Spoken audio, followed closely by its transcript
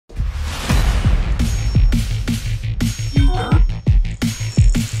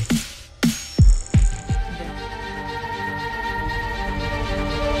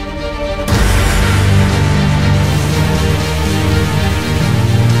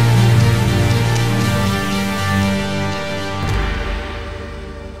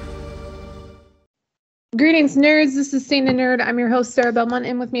Greetings, nerds. This is Saint and Nerd. I'm your host, Sarah Belmont,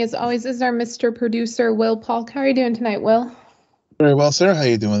 and with me, as always, is our Mr. Producer, Will Polk. How are you doing tonight, Will? Very well, Sarah. How are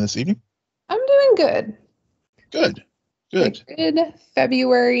you doing this evening? I'm doing good. Good. Good. A good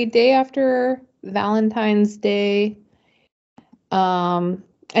February day after Valentine's Day. And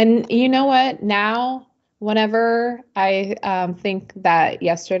you know what? Now, whenever I think that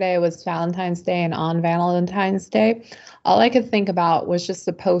yesterday was Valentine's Day and on Valentine's Day, all I could think about was just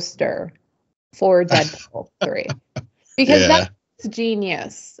the poster for Deadpool 3. Because that's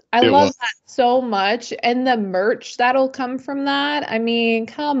genius. I love that so much. And the merch that'll come from that. I mean,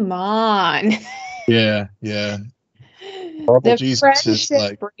 come on. Yeah. The Jesus friendship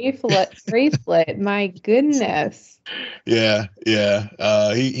like... bracelet. My goodness. Yeah.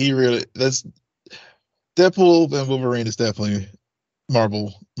 He really, that's Deadpool and Wolverine is definitely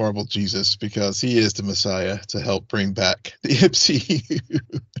Marvel Jesus, because he is the Messiah to help bring back the MCU.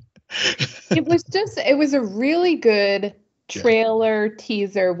 It was a really good trailer,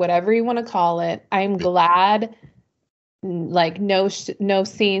 teaser, whatever you want to call it. I'm glad like no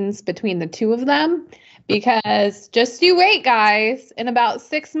scenes between the two of them, because just you wait, guys, in about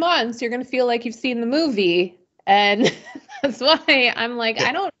 6 months you're going to feel like you've seen the movie, and that's why I'm like,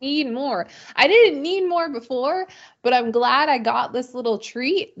 I don't need more. I didn't need more before, but I'm glad I got this little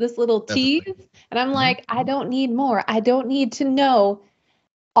treat, this little tease, and I'm like, I don't need more. I don't need to know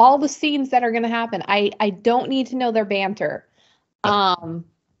all the scenes that are going to happen. I don't need to know their banter. But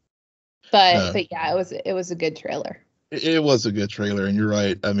yeah, it was a good trailer. It was a good trailer, and you're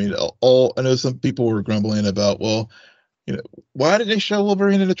right. I mean, I know some people were grumbling about, well, you know, why did they show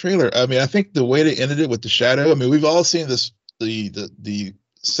Wolverine in the trailer? I mean, I think the way they ended it with the shadow. I mean, we've all seen this the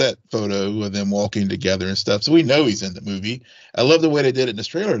set photo of them walking together and stuff, so we know he's in the movie. I love the way they did it in this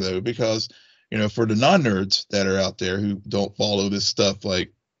trailer, though, because for the non-nerds that are out there who don't follow this stuff like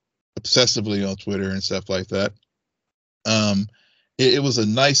obsessively on Twitter and stuff like that, it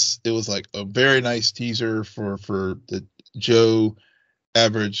was like a very nice teaser for the Joe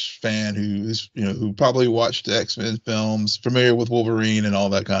average fan who probably watched the X-Men films, familiar with Wolverine and all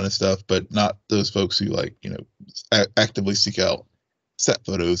that kind of stuff, but not those folks who actively seek out set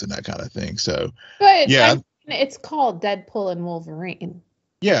photos and that kind of thing. So, but yeah, it's called Deadpool and Wolverine.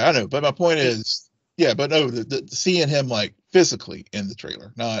 Yeah, I know, but my point is, the seeing him like physically in the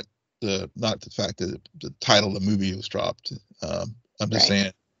trailer, not the fact that the title of the movie was dropped. I'm just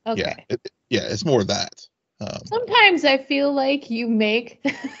saying, okay, it's more of that. Sometimes I feel like you make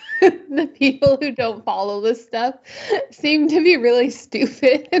the people who don't follow this stuff seem to be really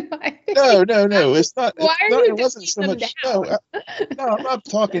stupid. No, it's not. It wasn't so much. No, I'm not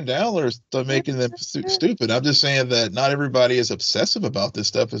talking down or making them stupid. I'm just saying that not everybody is obsessive about this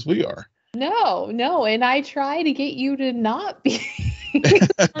stuff as we are. No, and I try to get you to not be.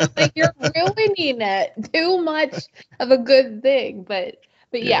 Like, you're ruining it. Too much of a good thing, but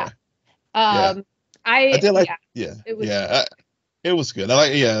yeah. I did like. It was good. I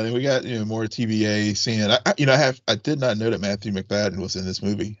like. Yeah, we got we got TVA seeing. I did not know that Matthew McFadden was in this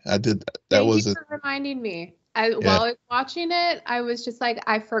movie. I did. That was for reminding me. While I was watching it, I was just like,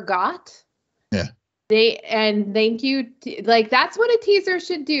 I forgot. Yeah. Thank you. Like, that's what a teaser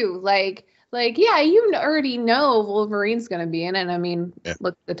should do. Like, yeah, you already know Wolverine's going to be in it. I mean,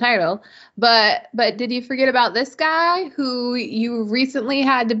 look at the title. But did you forget about this guy who you recently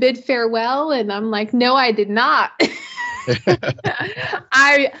had to bid farewell? And I'm like, no, I did not.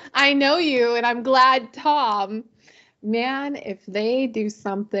 I know you, and I'm glad, Tom. Man, if they do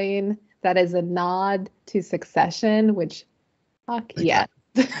something that is a nod to Succession, which, fuck yeah.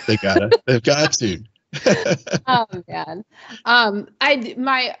 They've got to. Oh man.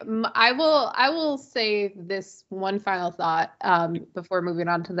 I will say this one final thought before moving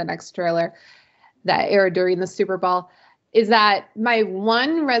on to the next trailer that aired during the Super Bowl, is that my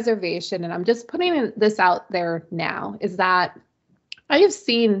one reservation, and I'm just putting this out there now, is that I have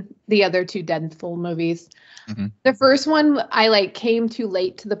seen the other two Deadpool movies. Mm-hmm. The first one I came too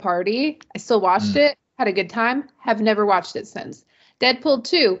late to the party. I still watched it, had a good time, have never watched it since. Deadpool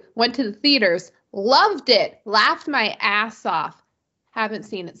 2, went to the theaters, loved it, laughed my ass off, haven't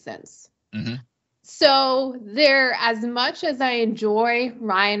seen it since. Mm-hmm. So as much as I enjoy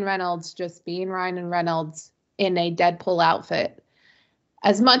Ryan Reynolds just being Ryan Reynolds in a Deadpool outfit,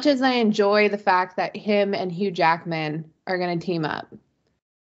 as much as I enjoy the fact that him and Hugh Jackman are going to team up,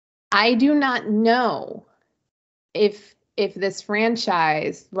 I do not know if this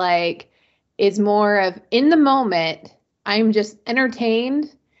franchise is more of, in the moment, I'm just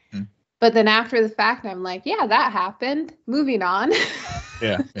entertained. But then after the fact, I'm like, yeah, that happened. Moving on.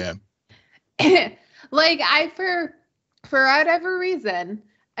 Yeah. For whatever reason,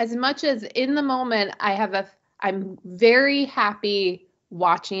 as much as in the moment I'm very happy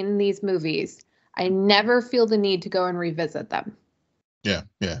watching these movies, I never feel the need to go and revisit them. Yeah,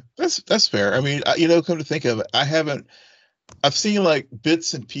 that's fair. I mean, come to think of it, I've seen like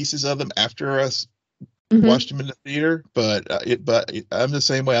bits and pieces of them after us watched them in the theater, but I'm the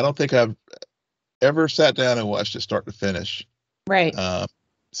same way. I don't think I've ever sat down and watched it start to finish. Right.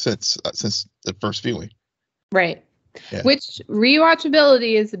 Since the first viewing. Right. Yeah. Which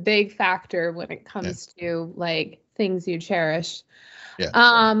rewatchability is a big factor when it comes to like things you cherish.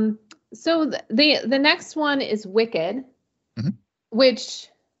 Yeah. So the next one is Wicked, which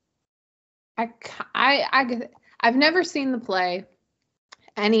I've never seen the play,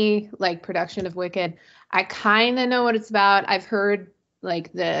 any like production of Wicked. I kind of know what it's about. I've heard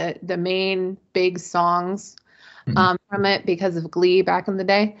like the main big songs from it because of Glee back in the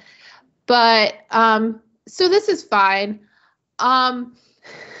day. But so this is fine.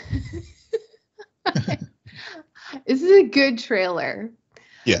 This is a good trailer.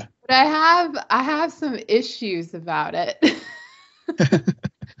 Yeah. But I have some issues about it.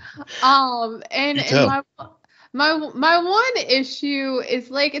 And my one issue is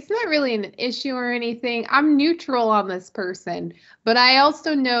like, it's not really an issue or anything. I'm neutral on this person, but I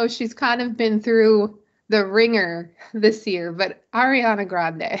also know she's kind of been through the ringer this year, but Ariana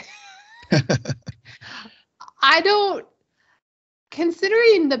Grande.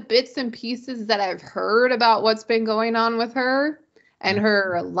 Considering the bits and pieces that I've heard about what's been going on with her and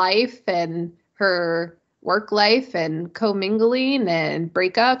her life and her work life and commingling and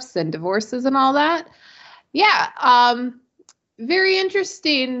breakups and divorces and all that. Yeah. Very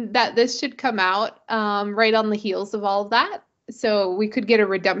interesting that this should come out right on the heels of all of that. So we could get a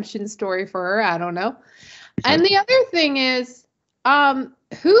redemption story for her. I don't know. And the other thing is,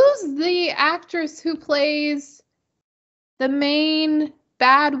 who's the actress who plays the main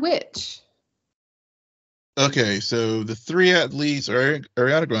bad witch? Okay, so the three leads are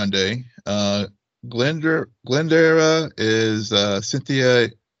Ariana Grande. Glendora is Cynthia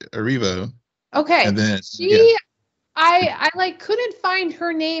Erivo. Okay, and then I like couldn't find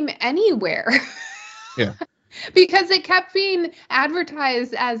her name anywhere. Yeah. Because it kept being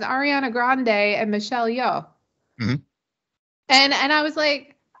advertised as Ariana Grande and Michelle Yeoh. Mm-hmm. And I was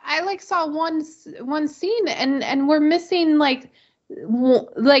like, I like saw one scene and we're missing like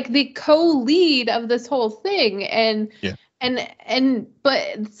the co-lead of this whole thing. But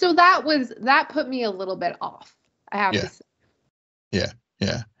so that put me a little bit off, I have to say. Yeah.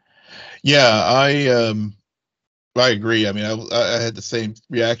 I agree. I mean, I had the same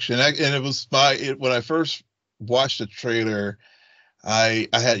reaction, and it was when I first watched the trailer, I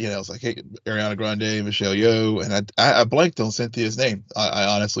had, I was like, hey, Ariana Grande, Michelle Yeoh, and I blanked on Cynthia's name. I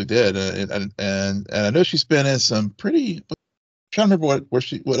honestly did, and I know she's been in some pretty. I'm trying to remember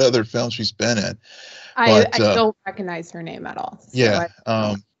what other films she's been in. I don't recognize her name at all. So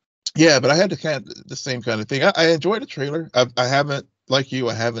yeah, but I had the same kind of thing. I enjoyed the trailer. I haven't, like you,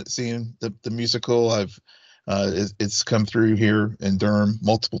 I haven't seen the musical. It's come through here in Durham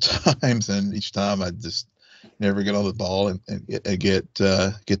multiple times, and each time I just never get on the ball and get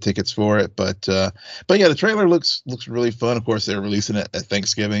tickets for it. But yeah, the trailer looks really fun. Of course, they're releasing it at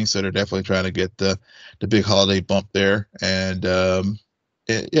Thanksgiving, so they're definitely trying to get the big holiday bump there. And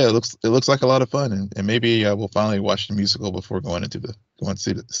it looks like a lot of fun, and maybe we'll finally watch the musical before going to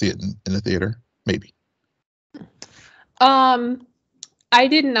see it in the theater. Maybe. I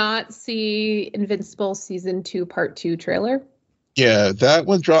did not see Invincible season 2 part 2 trailer. Yeah, that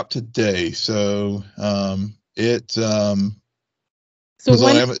one dropped today. So it so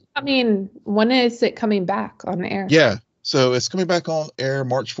when is it coming back on air? Yeah, so it's coming back on air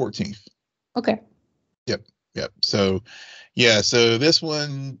March 14th. Okay. Yep. So yeah, so this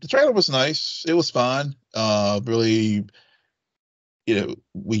one, the trailer was nice. It was fun. Really,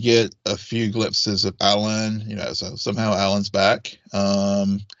 we get a few glimpses of Alan, so somehow Alan's back.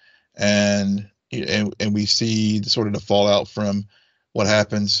 And we see sort of the fallout from what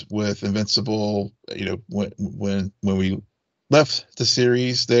happens with Invincible, when we left the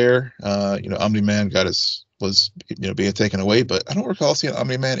series there, Omni-Man was being taken away, but I don't recall seeing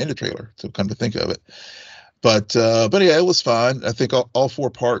Omni-Man in the trailer, to come to think of it. But yeah, it was fun. I think all 4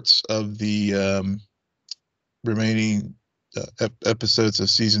 parts of the remaining episodes of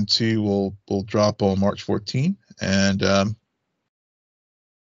season 2 will drop on March 14th, and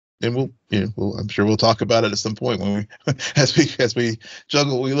I'm sure we'll talk about it at some point when as we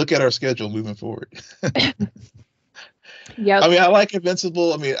we look at our schedule moving forward. Yeah. I mean, I like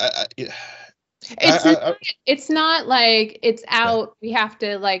Invincible. I mean, It's not, it's not like it's out. Yeah. We have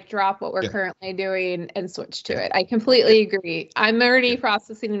to like drop what we're Yeah. currently doing and switch to it. I completely agree. I'm already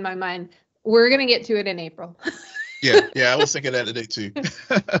processing in my mind. We're gonna get to it in April. Yeah, I was thinking that today too.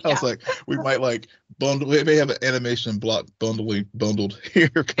 I was like, we might like bundle. We may have an animation block bundled here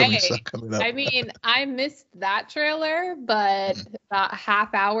coming up. I mean, I missed that trailer, but about a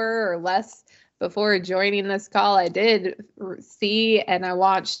half hour or less before joining this call, I did see, and I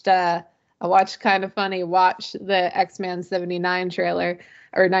watched Kind of Funny watch the X-Men 79 trailer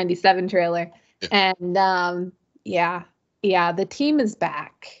or 97 trailer. Yeah. And the team is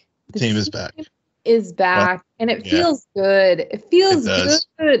back. The team is back. Is back, and it feels good. It feels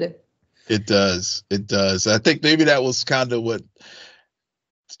good. It does. I think maybe that was kind of what.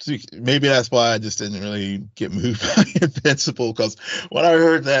 Maybe that's why I just didn't really get moved by Invincible, because when I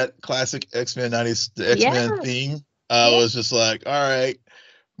heard that classic X-Men 90s, the X-Men theme, I was just like, all right,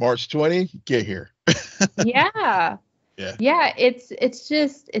 March 20, get here. Yeah. It's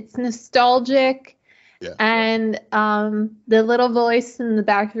nostalgic. Yeah. And the little voice in the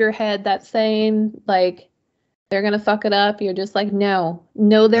back of your head that's saying like they're gonna fuck it up, you're just like, no,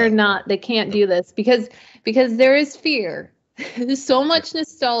 they're not. They can't do this because there is fear. There's so much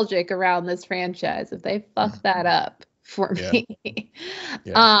nostalgic around this franchise if they fuck that up for me.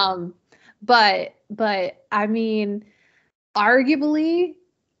 But I mean, arguably,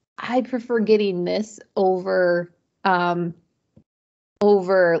 I prefer getting this over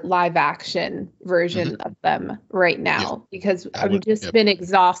live action version of them right now because I've just been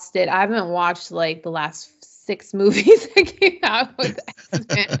exhausted. I haven't watched like the last 6 movies that came out with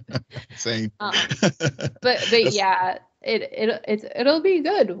X-Men. Same. But yeah, it'll be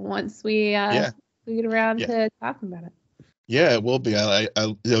good once we get around to talking about it. Yeah, it will be. I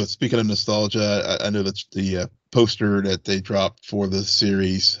speaking of nostalgia, I know that the poster that they dropped for the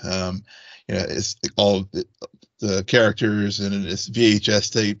series, it's all the characters and it's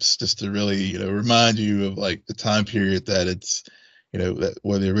VHS tapes just to really, remind you of like the time period that it's,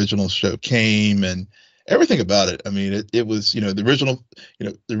 where the original show came and everything about it. I mean, it was, the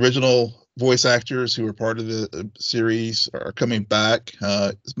original voice actors who were part of the series are coming back.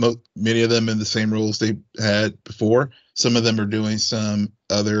 Many of them in the same roles they had before. Some of them are doing some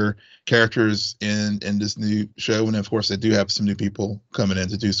other characters in this new show, and of course they do have some new people coming in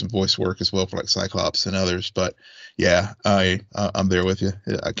to do some voice work as well for like Cyclops and others. But yeah, I'm there with you.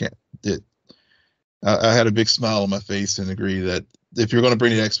 I had a big smile on my face and agree that if you're going to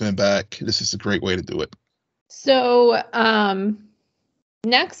bring the X-Men back, this is a great way to do it. So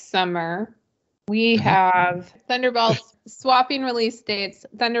next summer we have Thunderbolts swapping release dates.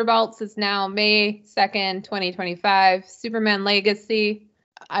 Thunderbolts is now May 2nd, 2025. Superman Legacy,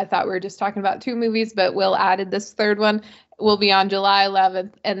 I thought we were just talking about 2 movies, but Will added this third one, will be on July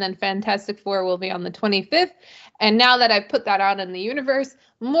 11th, and then Fantastic Four will be on the 25th. And now that I've put that out in the universe,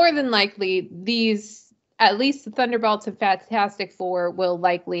 more than likely at least the Thunderbolts and Fantastic Four will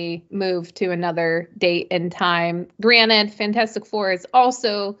likely move to another date and time. Granted, Fantastic Four is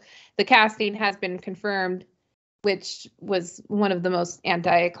also, the casting has been confirmed, which was one of the most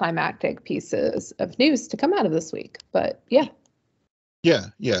anticlimactic pieces of news to come out of this week. But yeah.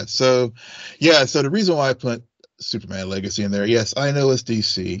 So the reason why I put Superman Legacy in there, yes, I know it's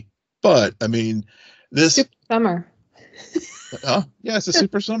DC, but I mean, this Super summer. It's a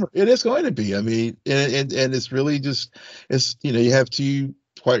super summer. It is going to be. I mean, and it's really just, you have two,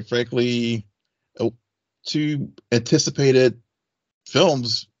 quite frankly, 2 anticipated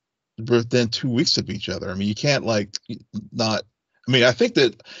films within 2 weeks of each other. I mean, you can't not. I mean, I think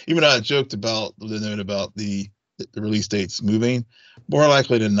that even though I joked about the note about the release dates moving, more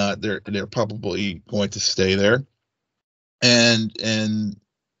likely than not, they're probably going to stay there, and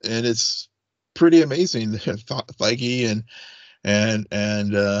it's pretty amazing. Feige and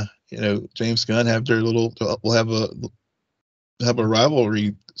James Gunn have their little. We'll have a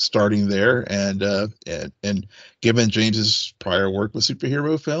rivalry starting there, and given James's prior work with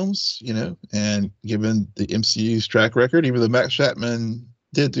superhero films, and given the MCU's track record, even though Max Chapman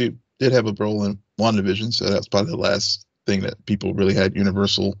did have a role in WandaVision, so that's probably the last thing that people really had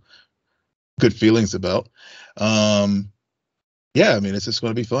universal good feelings about. I mean, it's just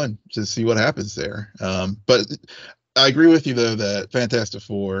going to be fun to see what happens there. But I agree with you though that Fantastic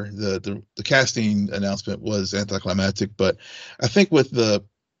Four, the casting announcement was anticlimactic, but I think with the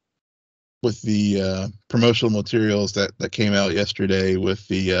promotional materials that came out yesterday with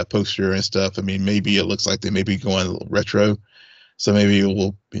the poster and stuff, I mean, maybe it looks like they may be going a little retro, so maybe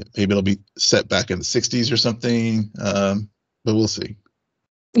it'll be set back in the 60s or something, but we'll see.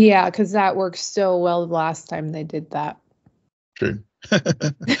 Yeah, because that worked so well the last time they did that. True.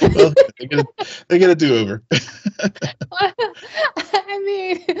 Well, they get a do-over. I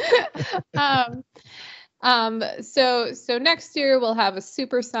mean, so next year we'll have a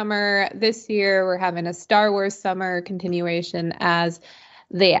super summer. This year we're having a Star Wars summer continuation, as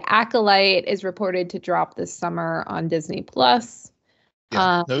The Acolyte is reported to drop this summer on Disney Plus.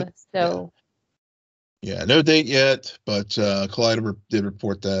 Yeah, no date yet, but Collider did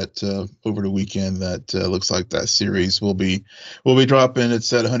report that over the weekend that looks like that series will be dropping. It's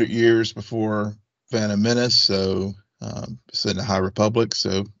set 100 years before Phantom Menace, so set in the High Republic.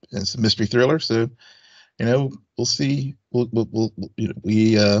 So it's a mystery thriller. So we'll see. We'll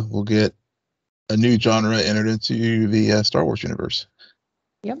get a new genre entered into the Star Wars universe.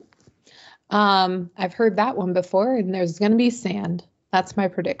 Yep. I've heard that one before, and there's going to be sand. That's my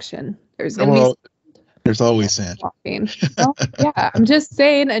prediction. There's going to be. There's always sand. Well, yeah, I'm just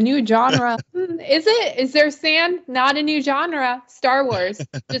saying, a new genre. Is it? Is there sand? Not a new genre. Star Wars,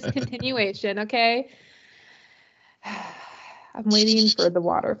 just continuation. Okay. I'm waiting for the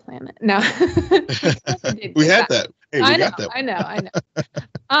water planet. No. We had that. Hey, I know.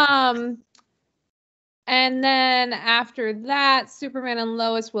 And then after that, Superman and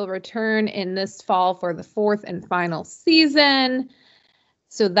Lois will return in this fall for the 4th and final season.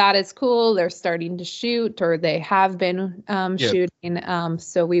 So that is cool. They're starting to shoot, or they have been shooting.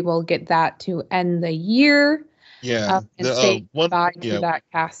 So we will get that to end the year. Yeah. And say goodbye to that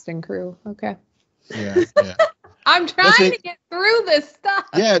cast and crew. Okay. Yeah. I'm trying to get through this stuff.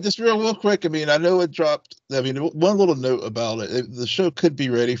 Yeah, just real quick. I mean, I know it dropped. I mean, one little note about it. The show could be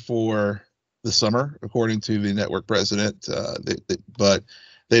ready for the summer, according to the network president. But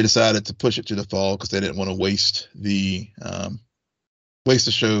they decided to push it to the fall because they didn't want to waste the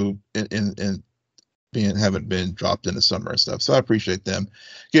show in haven't been dropped in the summer and stuff. So I appreciate them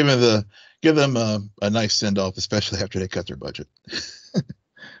give them a nice send off, especially after they cut their budget.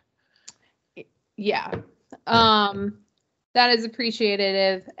 Yeah. That is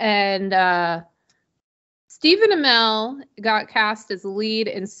appreciative. And Stephen Amell got cast as lead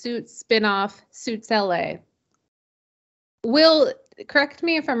in Suits spinoff Suits LA. Will, correct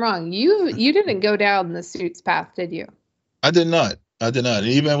me if I'm wrong. You didn't go down the Suits path, did you? I did not.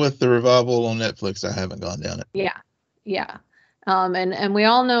 Even with the revival on Netflix, I haven't gone down it. Yeah. And we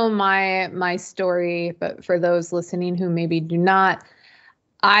all know my story, but for those listening who maybe do not,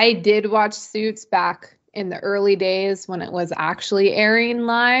 I did watch Suits back in the early days when it was actually airing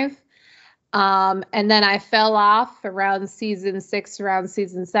live. And then I fell off around season 6, around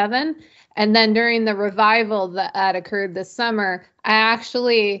season 7. And then during the revival that occurred this summer, I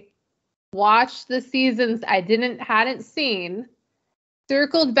actually watched the seasons I hadn't seen,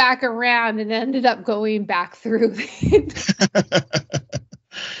 circled back around, and ended up going back through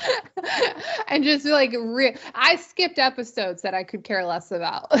and just like I skipped episodes that I could care less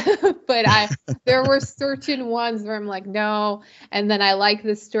about, but there were certain ones where I'm like, no, and then I like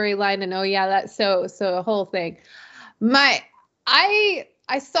this storyline, and that's so a whole thing. I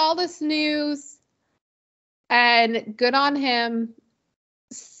saw this news, and good on him.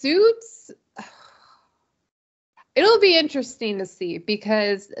 Suits, it'll be interesting to see,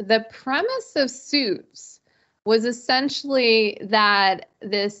 because the premise of Suits was essentially that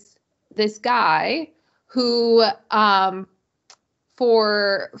this guy who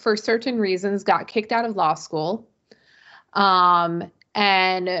for certain reasons got kicked out of law school, but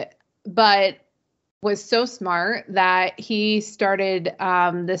was so smart that he started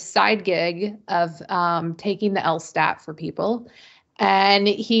this side gig of taking the LSAT for people. And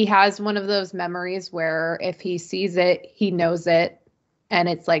he has one of those memories where if he sees it, he knows it, and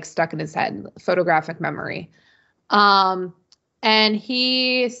it's like stuck in his head, photographic memory. And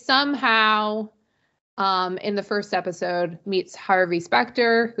he somehow, in the first episode, meets Harvey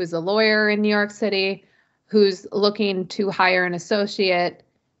Specter, who's a lawyer in New York City, who's looking to hire an associate,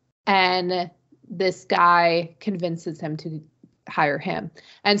 and this guy convinces him to hire him.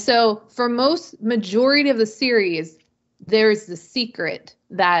 And so for majority of the series, there's the secret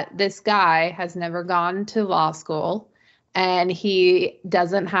that this guy has never gone to law school, and he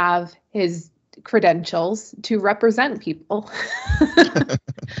doesn't have his credentials to represent people.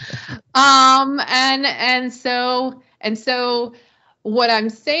 And so what I'm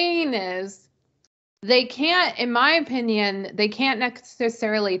saying is, they can't, in my opinion, they can't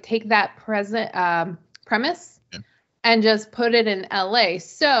necessarily take that premise and just put it in LA.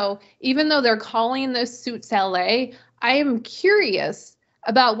 So even though they're calling this Suits LA, I am curious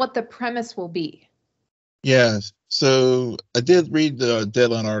about what the premise will be. Yes. So I did read the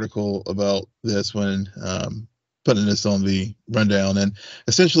Deadline article about this when putting this on the rundown. And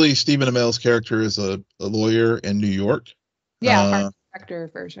essentially, Stephen Amell's character is a lawyer in New York. Yeah, Harvey Specter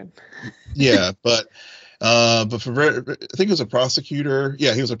version. Yeah, but I think he was a prosecutor.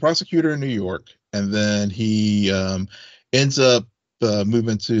 Yeah, he was a prosecutor in New York, and then he ends up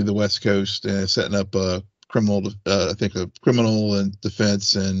moving to the West Coast and setting up a I think a criminal and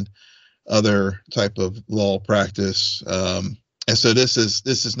defense and other type of law practice. And so this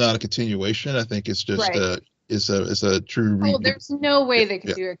is not a continuation. I think it's just Right. it's a true. Oh, there's no way they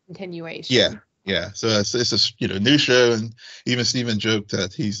could yeah. do a continuation. Yeah. Yeah, so it's a new show, and even Stephen joked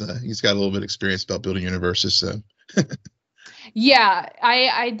that he's got a little bit of experience about building universes. So Yeah,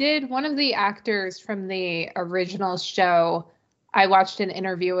 I did. One of the actors from the original show, I watched an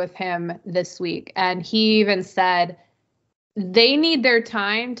interview with him this week, and he even said they need their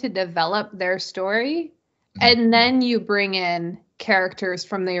time to develop their story, and then you bring in characters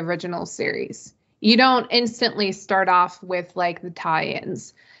from the original series. You don't instantly start off with like the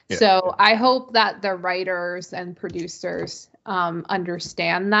tie-ins. Yeah. So I hope that the writers and producers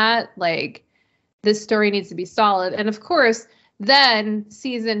understand that, like, this story needs to be solid. And of course, then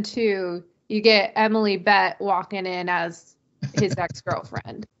season 2, you get Emily Bett walking in as his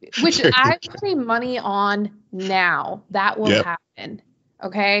ex-girlfriend, which I'm putting money on now. That will happen.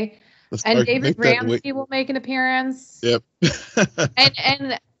 Okay. And David Ramsey will make an appearance. Yep.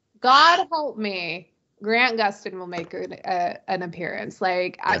 and God help me, Grant Gustin will make an appearance.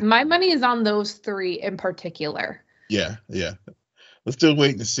 Like, my money is on those 3 in particular. Yeah. We're still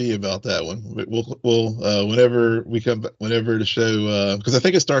waiting to see about that one. We'll whenever the show, because I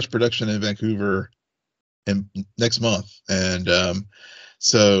think it starts production in Vancouver next month, and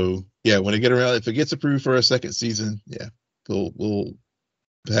so yeah, when it get around, if it gets approved for a second season, yeah, we'll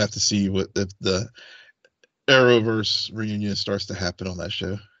have to see what if the Arrowverse reunion starts to happen on that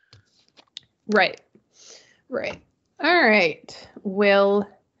show. Right. All right. Will.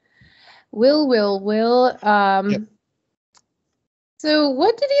 Yep. So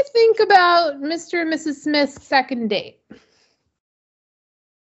what did you think about Mr. and Mrs. Smith's second date?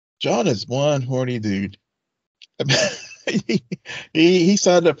 John is one horny dude. he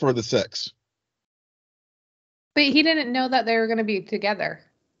signed up for the sex. But he didn't know that they were going to be together.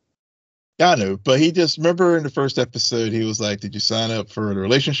 I know, but he just, remember in the first episode, he was like, did you sign up for the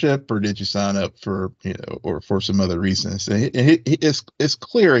relationship, or did you sign up for, or for some other reasons? And it's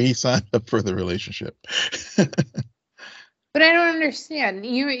clear he signed up for the relationship. But I don't understand.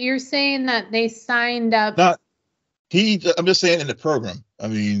 You're saying that they signed up. I'm just saying in the program. I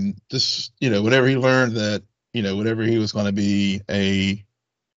mean, just, whenever he learned that, whatever he was going to be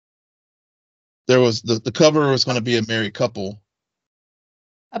there was the cover was going to be a married couple.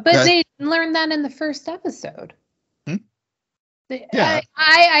 But they learned that in the first episode. Yeah.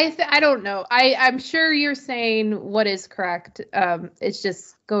 I don't know. I'm sure you're saying what is correct. It's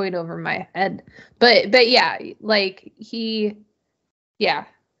just going over my head. But yeah, like yeah.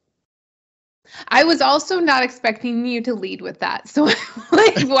 I was also not expecting you to lead with that. So like,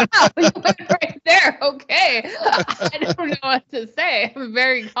 wow, you went right there. Okay. I don't know what to say. I'm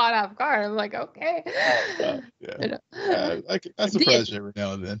very caught off guard. I'm like, okay. I surprise you every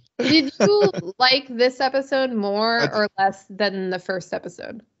now and then. Did you like this episode more or less than the first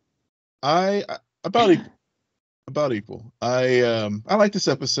episode? About equal. I like this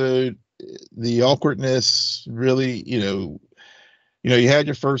episode. The awkwardness really, you had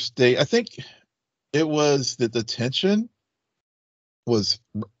your first date. I think it was that the tension was,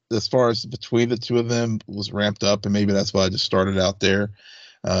 as far as between the two of them, was ramped up, and maybe that's why I just started out there,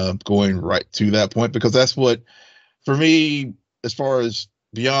 going right to that point, because that's what, for me, as far as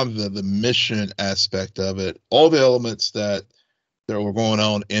beyond the mission aspect of it, all the elements that were going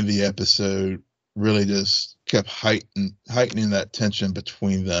on in the episode really just kept heightening that tension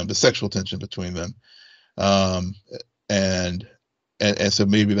between them, the sexual tension between them, and so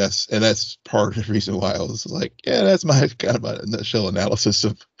maybe that's part of the reason why I was like, yeah, that's my kind of a nutshell analysis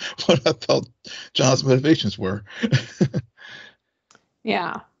of what I thought John's motivations were.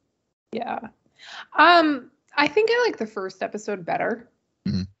 Yeah. I think I like the first episode better.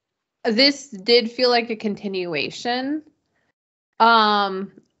 Mm-hmm. This did feel like a continuation.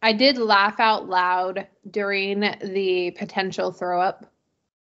 I did laugh out loud during the potential throw up.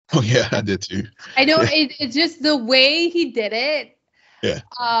 Oh yeah, I did too. I know, it's just the way he did it. Yeah.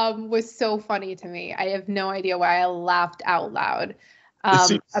 Was so funny to me. I have no idea why I laughed out loud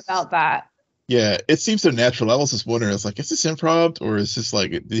about that. Yeah, it seems so natural. I was just wondering, is this improv, or is this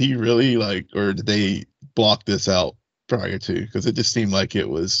like, did he really or did they block this out prior to? Because it just seemed like it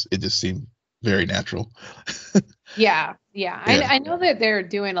just seemed very natural. Yeah. I know that they're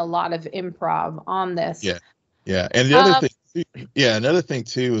doing a lot of improv on this. Yeah. And the other thing, another thing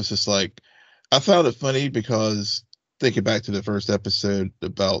too, is just like, I found it funny because thinking back to the first episode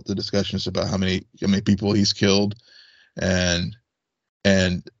about the discussions about how many people he's killed, and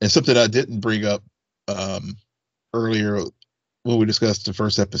something I didn't bring up earlier when we discussed the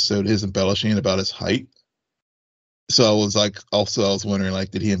first episode, his embellishing about his height. So I was wondering,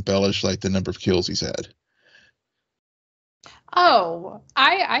 like, did he embellish like the number of kills he's had? Oh,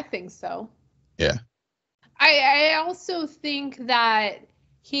 I think so. Yeah. I also think that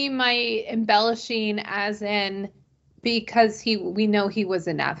he might embellishing as in because we know he was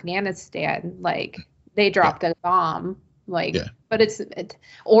in Afghanistan, like they dropped a bomb, like but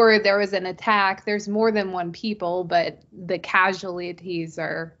or there was an attack. There's more than one people, but the casualties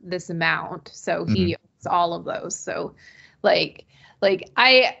are this amount. So he owns all of those. So like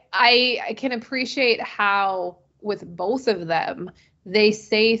I can appreciate how with both of them they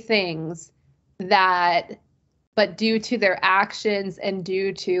say things that but due to their actions and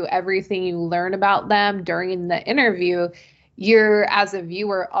due to everything you learn about them during the interview, you're as a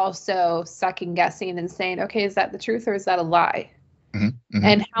viewer also second guessing and saying, okay, is that the truth or is that a lie?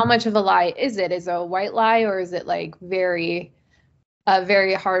 And how much of a lie is it? Is it a white lie or is it like a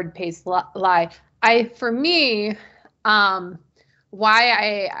very hard paced lie? For me, why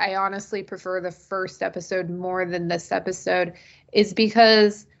I honestly prefer the first episode more than this episode is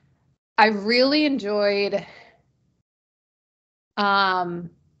because I really enjoyed the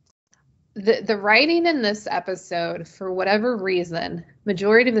writing in this episode. For whatever reason,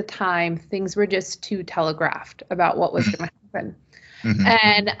 majority of the time things were just too telegraphed about what was going to happen.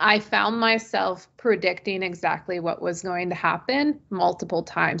 And I found myself predicting exactly what was going to happen multiple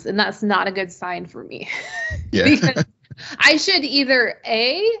times, and that's not a good sign for me. Because I should either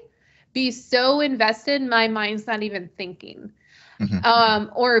A, be so invested my mind's not even thinking,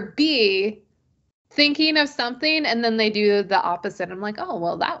 or B, thinking of something and then they do the opposite. I'm like, oh,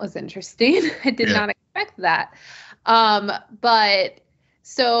 well, that was interesting. I did not expect that. But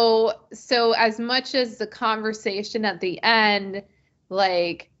so as much as the conversation at the end,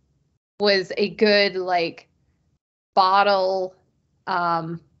 like, was a good, like, bottle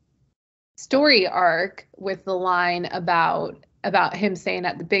story arc with the line about him saying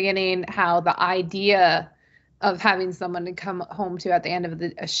at the beginning how the idea of having someone to come home to at the end of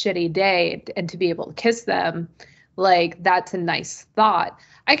a shitty day and to be able to kiss them, like, that's a nice thought.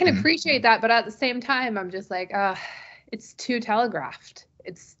 I can appreciate that, but at the same time, I'm just like, it's too telegraphed.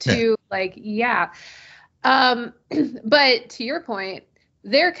 It's too but to your point,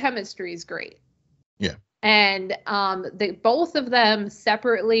 their chemistry is great. Yeah. And both of them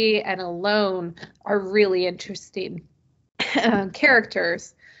separately and alone are really interesting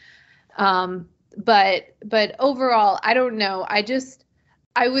characters. But overall, I don't know. I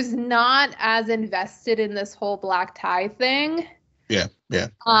was not as invested in this whole black tie thing. Yeah.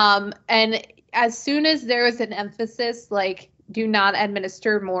 And as soon as there was an emphasis, like, do not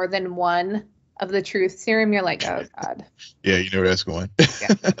administer more than one of the truth serum, you're like, oh God. Yeah, you know where that's going.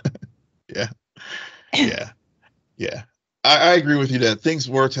 Yeah. I agree with you that things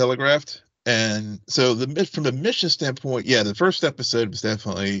were telegraphed. And so from the mission standpoint, the first episode was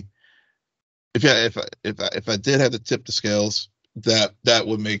definitely, if I did have to tip the scales, that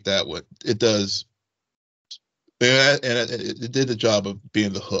would make that what it does. And it did the job of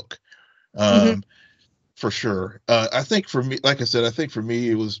being the hook. For sure. I think for me, like I said,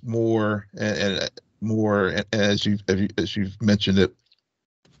 it was more and more, as you've mentioned it,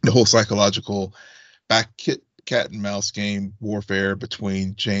 the whole psychological cat and mouse game warfare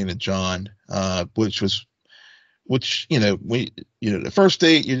between Jane and John, which the first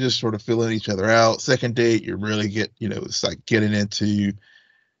date you're just sort of filling each other out. Second date you really get, it's like getting into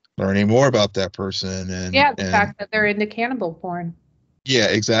learning more about that person and the fact that they're into cannibal porn. Yeah,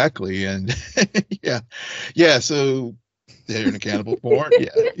 exactly. And so they're into cannibal porn.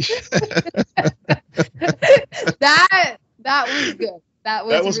 That was good. That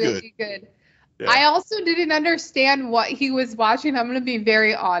was really good. Yeah. I also didn't understand what he was watching. I'm going to be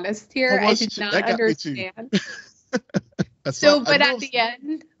very honest here. I did not understand. So, but at the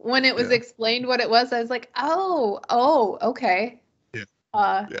end, when it was explained what it was, I was like, oh, okay. Yeah.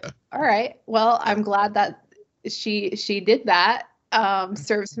 All right. Well, I'm glad that she did that.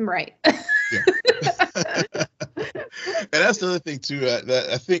 Serves him right. And that's the other thing too. That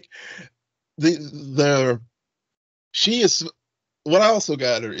I think she is. What I also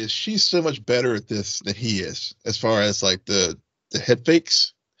got her is she's so much better at this than he is, as far as like the head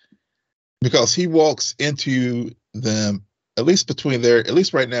fakes, because he walks into them, at least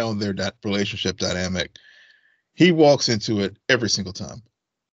right now in their relationship dynamic, he walks into it every single time.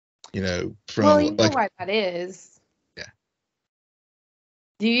 Well, you know why that is. Yeah.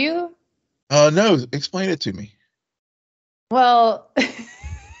 Do you? No, explain it to me. Well,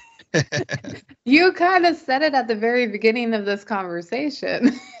 you kind of said it at the very beginning of this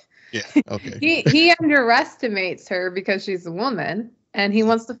conversation. Yeah. Okay. He underestimates her because she's a woman and he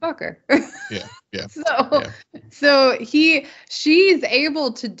wants to fuck her. Yeah. Yeah. So Yeah. she's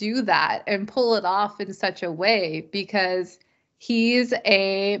able to do that and pull it off in such a way because he's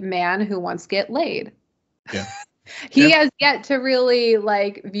a man who wants to get laid. Yeah. He Yeah. has yet to really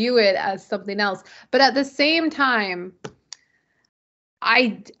like view it as something else. But at the same time,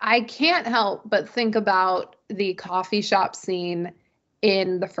 I can't help but think about the coffee shop scene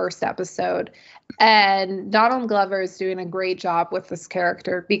in the first episode. And Donald Glover is doing a great job with this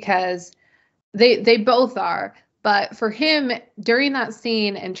character because they both are. But for him, during that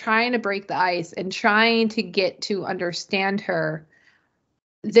scene and trying to break the ice and trying to get to understand her,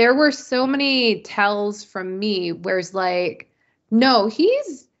 there were so many tells from me where it's like, no,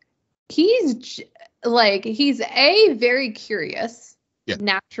 he's like he's a very curious Yeah.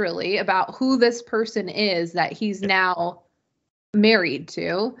 naturally about who this person is that he's now married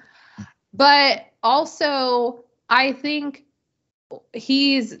to, but also I think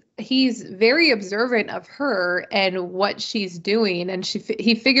he's very observant of her and what she's doing, and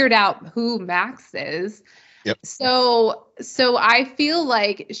he figured out who Max is. Yep. So I feel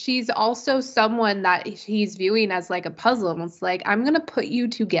like she's also someone that he's viewing as like a puzzle. And it's like, I'm gonna put you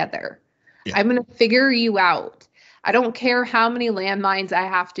together. Yeah. I'm gonna figure you out. I don't care how many landmines I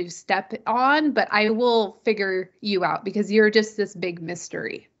have to step on, but I will figure you out because you're just this big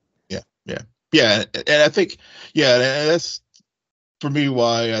mystery. Yeah. Yeah. Yeah. And I think, yeah, and that's for me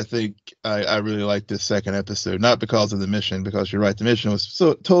why I think I really like this second episode, not because of the mission, because you're right, the mission was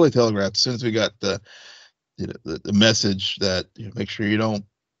so totally telegraphed as soon as we got the message that make sure you don't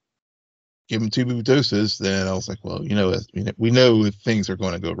give him too many doses. Then I was like, well, we know if things are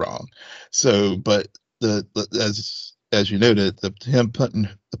going to go wrong. So, but the as you noted, him putting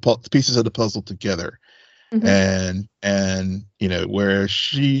the pieces of the puzzle together, and where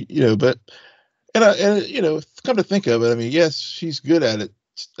she, but come to think of it, I mean, yes, she's good at it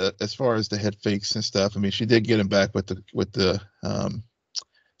as far as the head fakes and stuff. I mean, she did get him back with the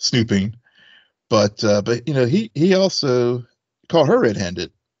snooping, but he also caught her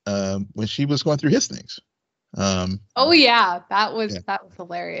red-handed when she was going through his things. Oh yeah, that was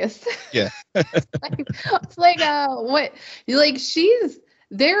hilarious. Yeah. It's like what like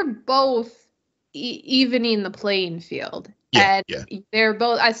they're both evening the playing field. Yeah, and they're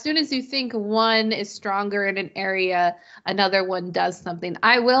both, as soon as you think one is stronger in an area, another one does something.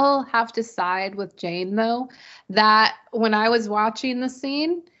 I will have to side with Jane though, that when I was watching the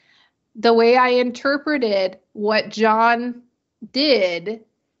scene, the way I interpreted what John did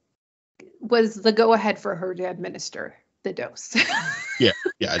was the go ahead for her to administer the dose. Yeah.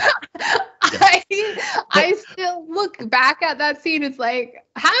 I still look back at that scene. It's like,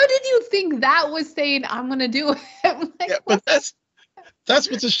 how did you think that was saying I'm gonna do it? Like, yeah, but that's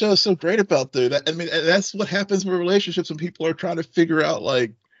what the show is so great about, though. I mean, that's what happens with relationships when people are trying to figure out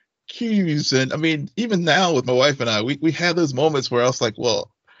like cues. And I mean, even now with my wife and I, we have those moments where I was like,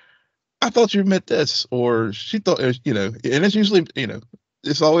 well, I thought you meant this, or she thought, and it's usually,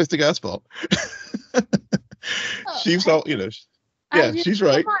 it's always the guy's fault. She's all, yeah, she's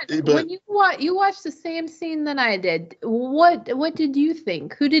right. But when you watched the same scene that I did, what did you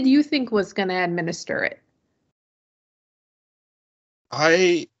think? Who did you think was going to administer it?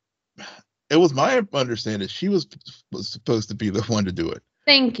 It was my understanding she was supposed to be the one to do it.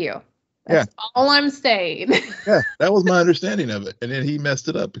 Thank you. That's all I'm saying. Yeah, that was my understanding of it, and then he messed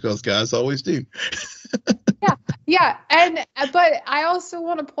it up because guys always do. Yeah, but I also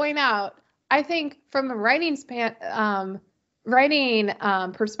want to point out, I think from a writing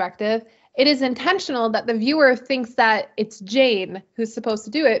perspective, it is intentional that the viewer thinks that it's Jane who's supposed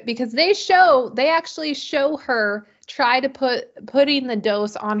to do it, because they actually show her try to putting the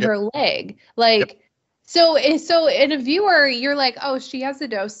dose on her leg, like. So in a viewer, you're like, oh, she has the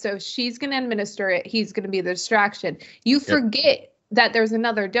dose, so she's going to administer it. He's going to be the distraction. You forget that there's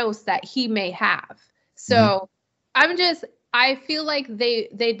another dose that he may have. So I feel like they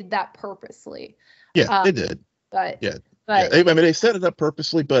did that purposely. Yeah, they did. But I mean, they set it up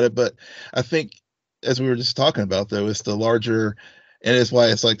purposely, but I think, as we were just talking about, though, it's the larger, and it's why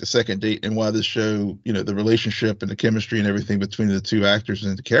it's like the second date, and why this show, the relationship and the chemistry and everything between the two actors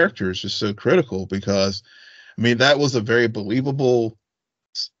and the characters is so critical, because, I mean, that was a very believable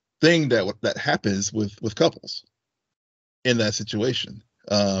thing that happens with couples in that situation.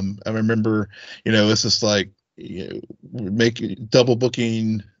 I remember, it's just like, making double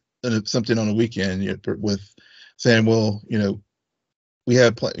booking something on a weekend with saying, well, we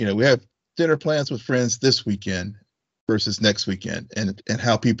have dinner plans with friends this weekend, versus next weekend, and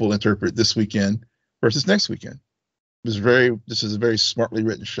how people interpret this weekend versus next weekend. This is a very smartly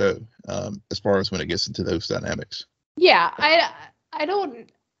written show, as far as when it gets into those dynamics. Yeah, I don't.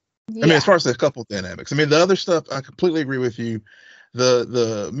 Yeah. I mean, as far as the couple dynamics, I mean, the other stuff, I completely agree with you.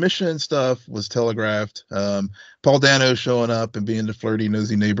 The mission stuff was telegraphed. Paul Dano showing up and being the flirty,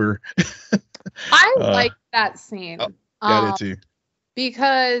 nosy neighbor. I like that scene. I did too.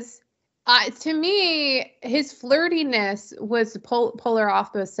 Because to me, his flirtiness was polar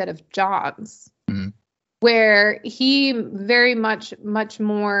opposite of John's, where he very much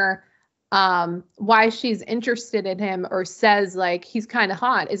more why she's interested in him or says like he's kind of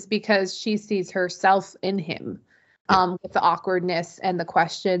hot is because she sees herself in him. With the awkwardness and the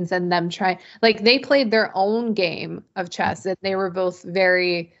questions and them trying, like they played their own game of chess and they were both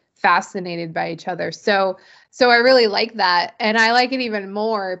very fascinated by each other. So I really like that. And I like it even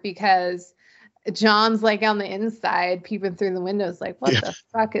more because John's like on the inside peeping through the windows like, what the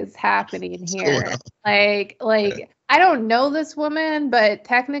fuck is happening here? Like I don't know this woman, but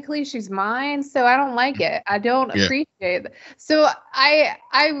technically she's mine, so I don't like it. I don't appreciate it. So I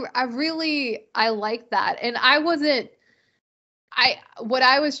really like that. And what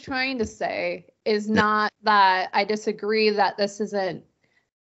I was trying to say is not that I disagree that this isn't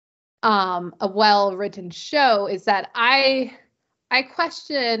a well-written show, is that I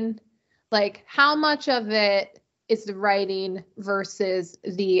question like how much of it is the writing versus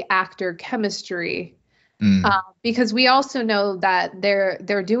the actor chemistry. Because we also know that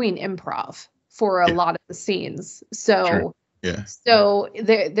they're doing improv for a lot of the scenes. So so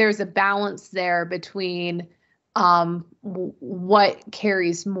there's a balance there between what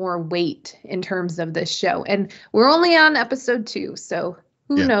carries more weight in terms of this show. And we're only on episode 2, so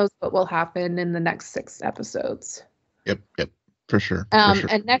who knows what will happen in the next 6 episodes. Yep. For sure.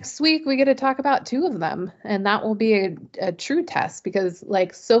 And next week we get to talk about 2 of them, and that will be a true test because,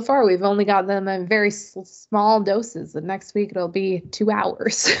 like, so far we've only got them in very small doses. And next week it'll be 2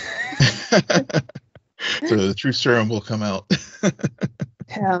 hours. So the true serum will come out.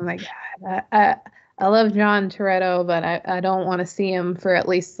 Oh my God! I love John Toretto, but I don't want to see him for at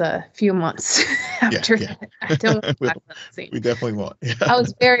least a few months after that. I don't want to watch that scene. We definitely want. I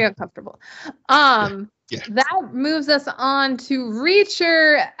was very uncomfortable. That moves us on to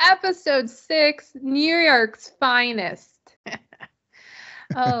Reacher, episode 6, New York's Finest.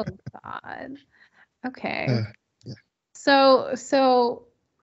 Oh God. Okay. So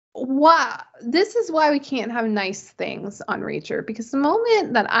this is why we can't have nice things on Reacher, because the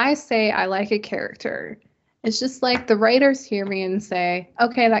moment that I say I like a character, it's just like the writers hear me and say,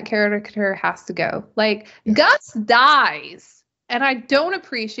 okay, that character has to go. Like Gus dies. And I don't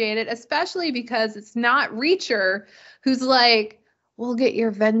appreciate it, especially because it's not Reacher who's like, we'll get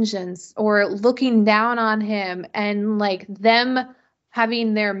your vengeance, or looking down on him and like them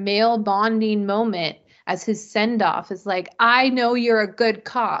having their male bonding moment as his send-off is like, I know you're a good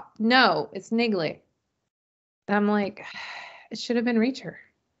cop. No, it's Niggly. And I'm like, it should have been Reacher.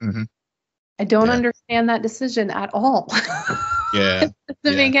 I don't understand that decision at all. It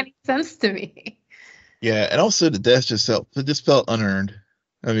doesn't make any sense to me. Yeah, and also the death just felt unearned.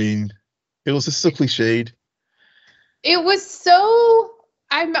 I mean, it was just so cliched. It was so.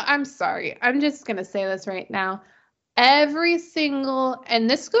 I'm sorry. I'm just gonna say this right now. Every single, and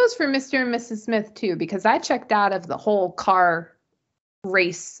this goes for Mr. and Mrs. Smith too, because I checked out of the whole car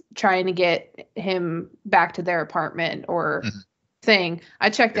race trying to get him back to their apartment or thing. I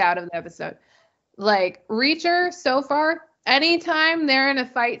checked out of the episode. Like Reacher, so far, anytime they're in a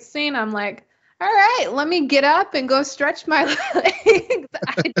fight scene, I'm like, all right, let me get up and go stretch my legs.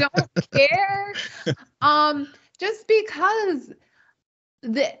 I don't care. Just because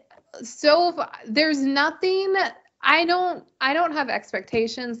there's nothing. I don't have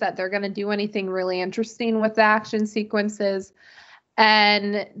expectations that they're going to do anything really interesting with the action sequences,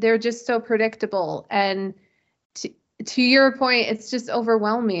 and they're just so predictable. And to your point, it's just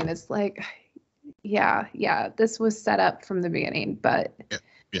overwhelming. It's like, yeah, this was set up from the beginning, but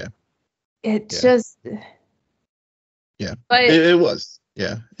just but it was.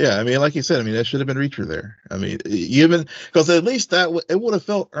 Yeah. I mean, like you said, I mean, that should have been Reacher there. I mean, even because at least that it would have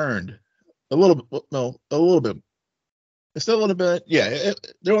felt earned a little bit. It still would have been,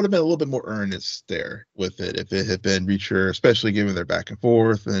 there would have been a little bit more earnest there with it if it had been Reacher, especially given their back and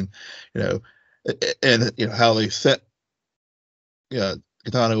forth and how they set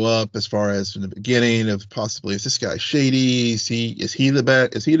Katano up as far as from the beginning of possibly, is this guy shady? Is he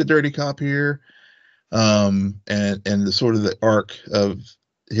the dirty cop here? And the sort of the arc of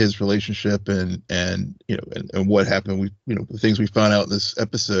his relationship and what happened. The things we found out in this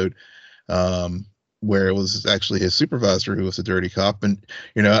episode. where it was actually his supervisor who was a dirty cop. And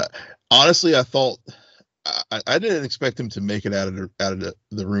honestly, I thought I didn't expect him to make it out of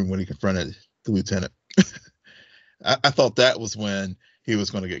the room when he confronted the lieutenant. I thought that was when he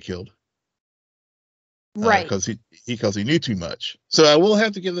was going to get killed, Right. because he knew too much. So I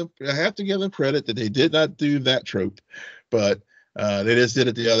have to give them credit that they did not do that trope, but they just did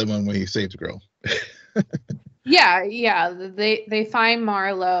it the other one when he saved the girl. Yeah. They find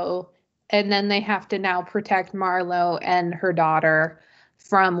Marlo, and then they have to now protect Marlo and her daughter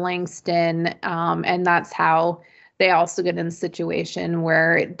from Langston, and that's how they also get in a situation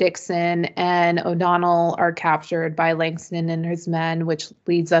where Dixon and O'Donnell are captured by Langston and his men, which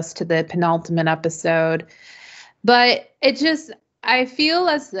leads us to the penultimate episode. But I feel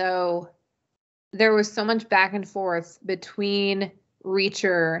as though there was so much back and forth between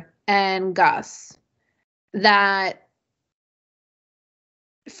Reacher and Gus that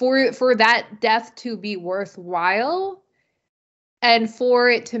for that death to be worthwhile, and for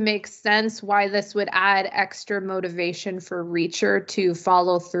it to make sense why this would add extra motivation for Reacher to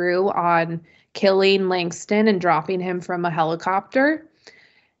follow through on killing Langston and dropping him from a helicopter,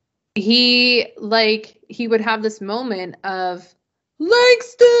 he would have this moment of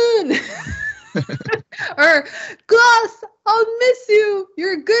Langston or Gus, I'll miss you.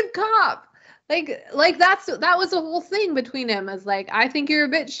 You're a good cop. That was the whole thing between him, is like, I think you're a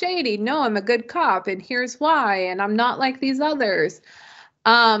bit shady. No, I'm a good cop, and here's why, and I'm not like these others.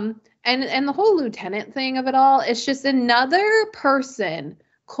 And the whole lieutenant thing of it all, it's just another person,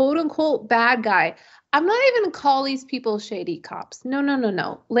 quote unquote bad guy. I'm not even gonna call these people shady cops.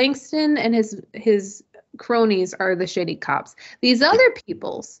 No. Langston and his cronies are the shady cops. These other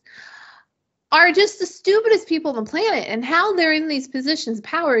peoples are just the stupidest people on the planet, and how they're in these positions of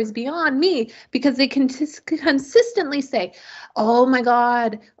power is beyond me, because they can consistently say, oh my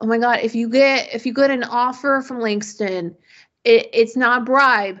god, if you get an offer from Langston, it's not a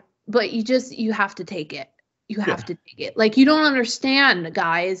bribe, but you have to take it. You have to take it. Like, you don't understand,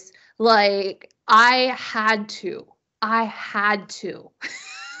 guys. Like, I had to. No,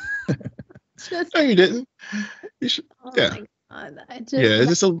 you didn't. You should. My God, it's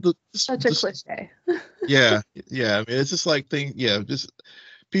just such a cliche. Yeah. I mean, it's just like just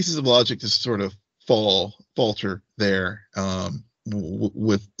pieces of logic just sort of falter there,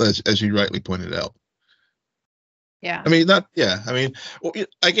 with as you rightly pointed out. Yeah. I mean, I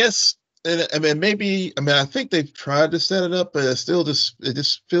guess, I think they've tried to set it up, but it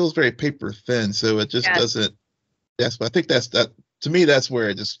just feels very paper thin. So it just doesn't. I think that's to me, that's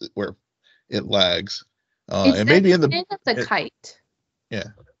where where it lags. And maybe in the kite. Yeah.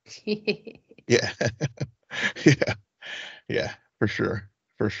 Yeah, for sure.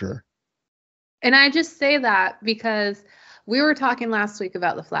 And I just say that because we were talking last week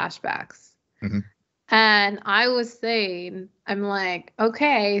about the flashbacks. Mm-hmm. And I was saying, I'm like,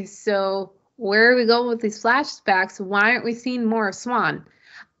 okay, so where are we going with these flashbacks? Why aren't we seeing more of Swan?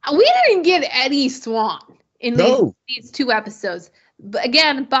 We didn't get any Swan in these 2 episodes. But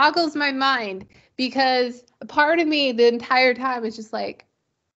again, it boggles my mind, because a part of me the entire time is just like,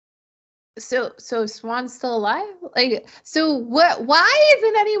 so Swan's still alive? Like, so what? Why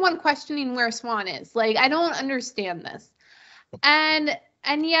isn't anyone questioning where Swan is? Like, I don't understand this. And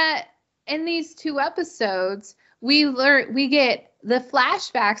yet in these 2 episodes, we get the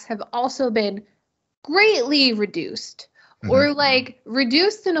flashbacks have also been greatly reduced, or like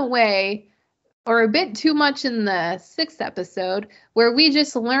reduced in a way, or a bit too much in the 6th episode, where we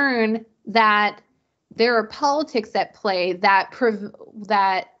just learn that there are politics at play, that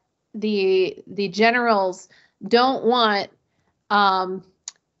the generals don't want the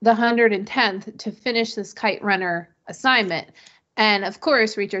 110th to finish this kite runner assignment. And of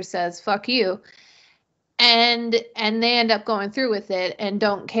course, Reacher says, fuck you. And they end up going through with it and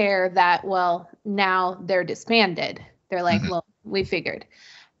don't care that, well, now they're disbanded. They're like, well, we figured.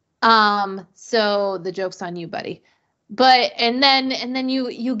 So the joke's on you, buddy. But and then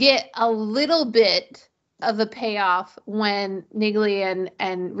you get a little bit of a payoff when Niggly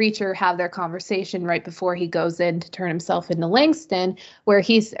and Reacher have their conversation right before he goes in to turn himself into Langston, where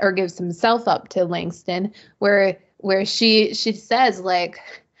gives himself up to Langston, where she says, like,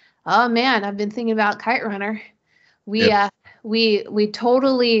 oh man, I've been thinking about Kite Runner. We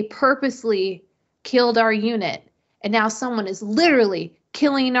totally purposely killed our unit, and now someone is literally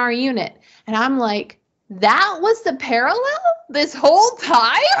killing our unit. And I'm like, that was the parallel this whole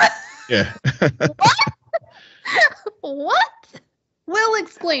time? Yeah. What? We'll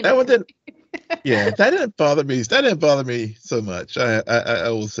explain That it. one didn't. Yeah, that didn't bother me. That didn't bother me so much. I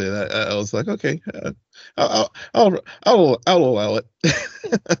will say that. I was like, okay, I'll allow it.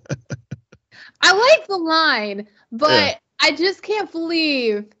 I like the line, but Yeah. I just can't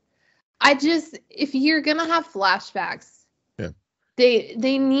believe. If you're gonna have flashbacks, Yeah.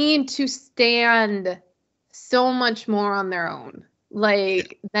 they need to stand so much more on their own,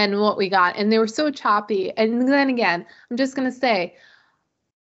 like than what we got, and they were so choppy. And then again, I'm just gonna say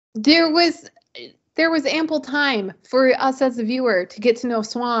there was ample time for us as a viewer to get to know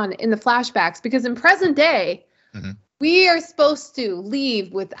Swan in the flashbacks, because in present day, Mhm. we are supposed to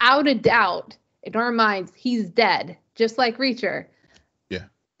leave without a doubt in our minds he's dead, just like Reacher Yeah.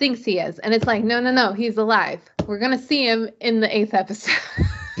 thinks he is. And it's like, no, he's alive. We're going to see him in the 8th episode.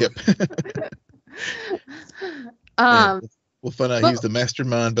 Yep. Yeah. We'll find out but, he's the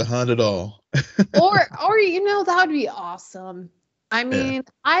mastermind behind it all. or that would be awesome. I mean,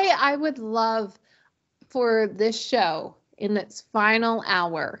 I would love for this show in its final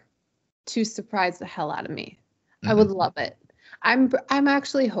hour to surprise the hell out of me. I would love it. I'm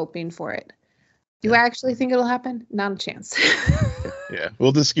actually hoping for it. Do I actually think it'll happen? Not a chance. Yeah.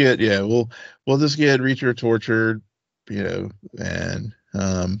 We'll just get Reacher tortured, and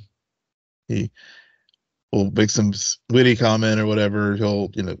he will make some witty comment or whatever.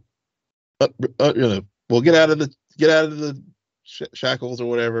 He'll, we'll get out of the shackles or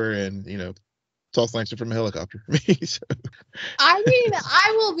whatever, and toss Langston from a helicopter. So. I mean,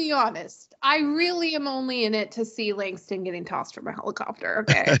 I will be honest. I really am only in it to see Langston getting tossed from a helicopter.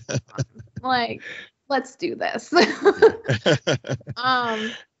 Okay, like, let's do this.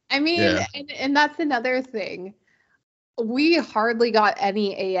 I mean, and that's another thing. We hardly got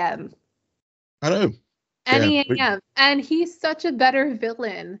any AM. I know. Any AM, and he's such a better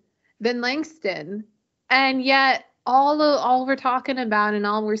villain than Langston, and yet all we're talking about and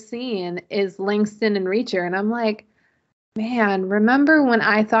all we're seeing is Langston and Reacher, and I'm like, man, remember when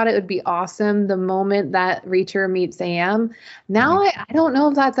I thought it would be awesome the moment that Reacher meets AM? Now I don't know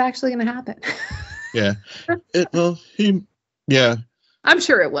if that's actually going to happen. Yeah. I'm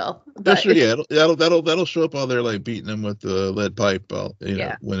sure it will. But sure, yeah, that'll show up while they're like beating him with the lead pipe,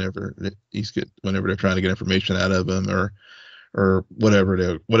 whenever they're trying to get information out of him or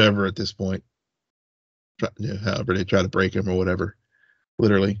whatever at this point. However they try to break him or whatever,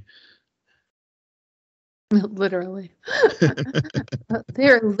 literally. Literally.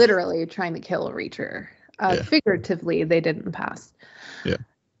 They're literally trying to kill a Reacher. Figuratively, they didn't pass. Yeah.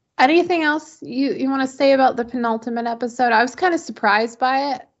 Anything else you want to say about the penultimate episode? I was kind of surprised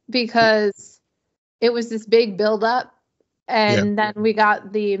by it because it was this big build-up, and then we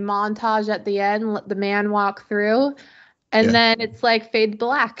got the montage at the end, let the man walk through, and then it's like fade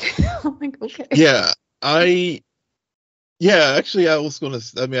black. I'm like, okay. Yeah, actually, I was gonna.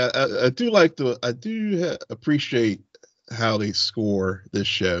 I mean, I do appreciate how they score this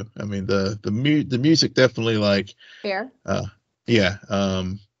show. I mean, the music definitely fair.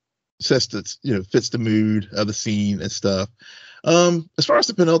 Sets fits the mood of the scene and stuff. As far as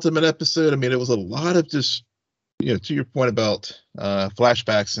the penultimate episode, I mean, it was a lot of just to your point about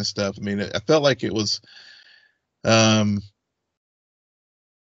flashbacks and stuff. I mean, I felt like it was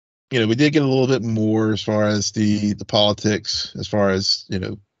we did get a little bit more as far as the politics, as far as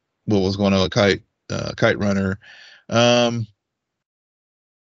what was going on with Kite Runner. We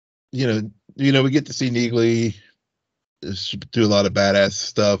get to see Neagley do a lot of badass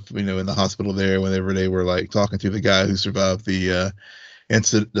stuff, in the hospital there whenever they were like talking to the guy who survived the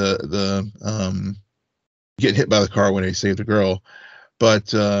incident, the getting hit by the car when they saved the girl.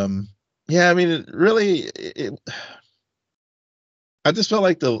 But I mean, I just felt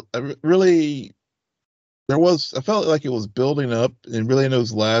like I felt like it was building up, and really in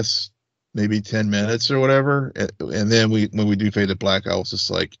those last maybe 10 minutes or whatever, and then when we do fade to black, I was just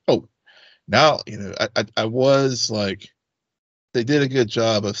like, oh, now I was like, they did a good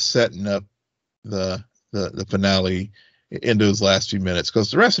job of setting up the finale in those last few minutes, because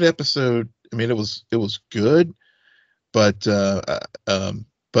the rest of the episode, I mean, it was good, but I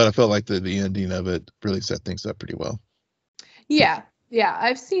felt like the ending of it really set things up pretty well. Yeah,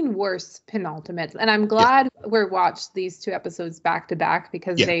 I've seen worse penultimates, and I'm glad we watched these two episodes back to back,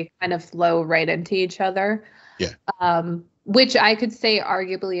 because they kind of flow right into each other. Yeah. Which I could say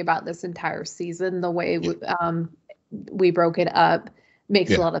arguably about this entire season, the way we broke it up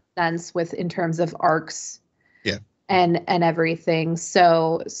makes a lot of sense in terms of arcs. Yeah. And everything.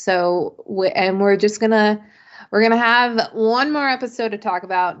 So we're gonna have one more episode to talk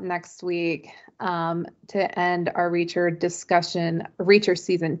about next week. To end our Reacher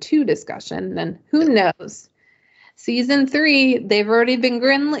season 2 discussion. Then who knows? Season 3, they've already been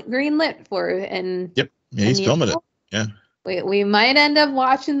greenlit for, and he's filming it. Yeah, we might end up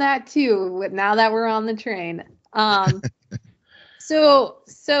watching that too. Now that we're on the train. So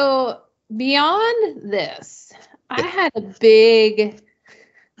beyond this, I had a big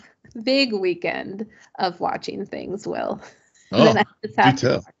weekend of watching things, Will, that I just have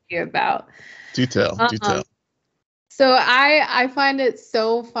to talk to you about. Do tell. So I find it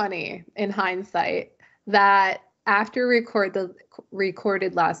so funny in hindsight that after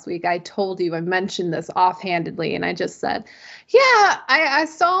recorded last week, I told you, I mentioned this offhandedly, and I just said, yeah, I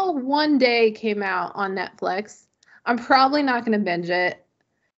saw One Day came out on Netflix. I'm probably not going to binge it.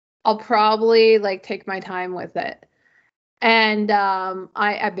 I'll probably like take my time with it. And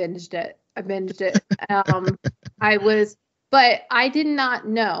I binged it. But I did not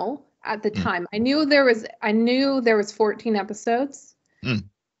know at the time. I knew there was 14 episodes. But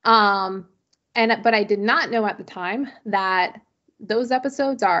I did not know at the time that those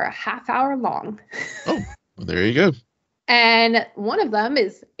episodes are a half hour long. Oh, well, there you go. And one of them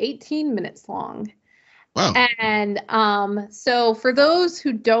is 18 minutes long. Wow. And so for those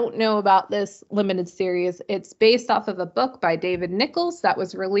who don't know about this limited series, it's based off of a book by David Nichols that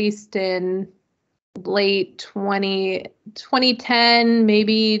was released in late 2010,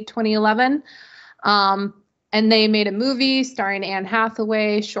 maybe 2011. And they made a movie starring Anne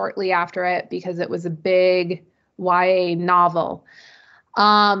Hathaway shortly after it because it was a big YA novel.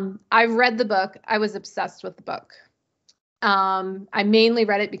 I read the book. I was obsessed with the book. I mainly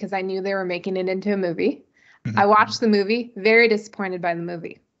read it because I knew they were making it into a movie. I watched the movie, very disappointed by the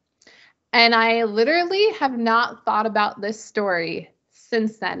movie. And I literally have not thought about this story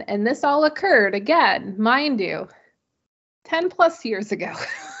since then. And this all occurred, again, mind you, 10 plus years ago.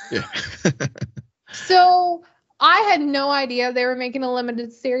 Yeah. So I had no idea they were making a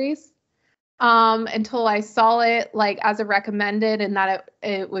limited series until I saw it like as a recommended and that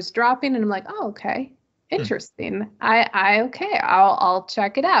it was dropping. And I'm like, oh, okay. Interesting. I'll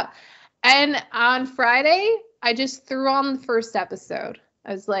check it out. And on Friday, I just threw on the first episode.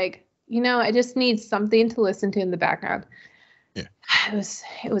 I was like, I just need something to listen to in the background. Yeah.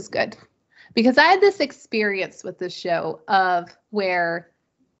 It was good. Because I had this experience with this show of where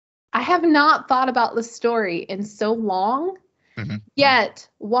I have not thought about the story in so long. Yet,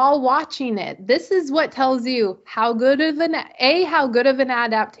 while watching it, this is what tells you how good of an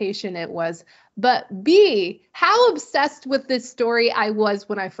adaptation it was, but B, how obsessed with this story I was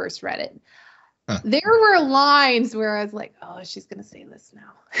when I first read it. There were lines where I was like, oh, she's going to say this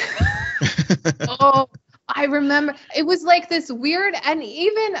now. Oh, I remember. It was like this weird, I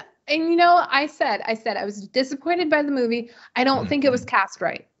said I was disappointed by the movie. I don't think it was cast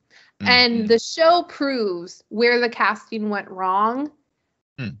right. And the show proves where the casting went wrong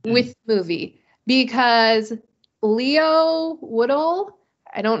with the movie because Leo Woodall,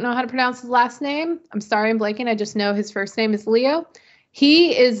 I don't know how to pronounce his last name. I'm sorry, I'm blanking. I just know his first name is Leo.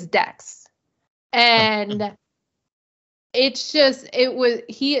 He is Dex. And his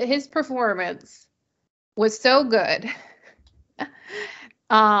performance was so good.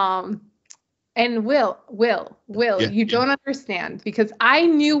 And Will, yeah, you don't understand because I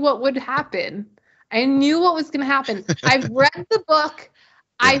knew what would happen. I knew what was going to happen. I've read the book.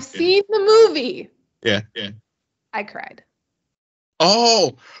 I've seen the movie. Yeah. I cried.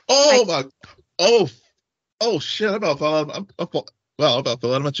 Oh shit! I'm about fell out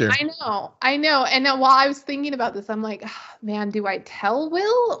of my chair. I know. And then while I was thinking about this, I'm like, oh, man, do I tell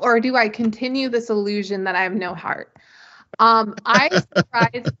Will or do I continue this illusion that I have no heart? I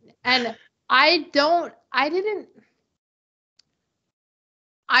cried and I'm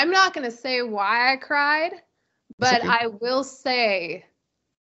not going to say why I cried, but okay. I will say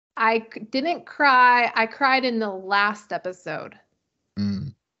I didn't cry. I cried in the last episode.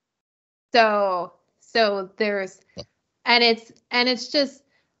 So there's, and it's just,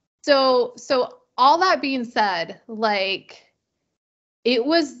 so all that being said, like, it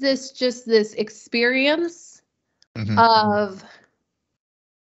was this experience of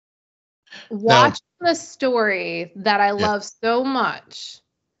watching the story that I love so much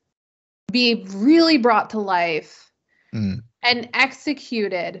be really brought to life and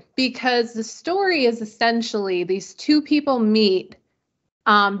executed, because the story is essentially these two people meet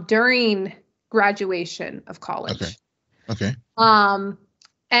during graduation of college. Okay.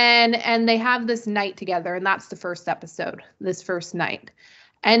 And they have this night together, and that's the first episode, this first night.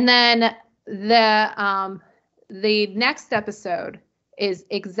 And then the next episode is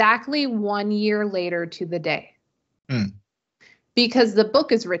exactly 1 year later to the day. Because the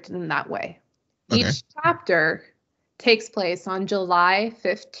book is written in that way. Okay. Each chapter takes place on July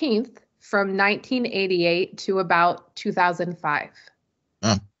 15th from 1988 to about 2005.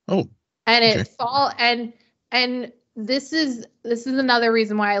 Oh. And it fall and this is another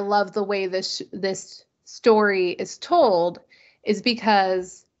reason why I love the way this story is told, is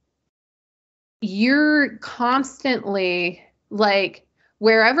because you're constantly like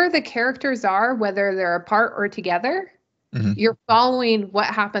wherever the characters are, whether they're apart or together, Hmm. you're following what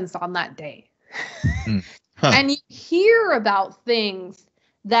happens on that day. Mm. Huh. And you hear about things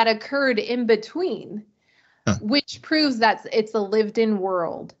that occurred in between, Huh. which proves that it's a lived in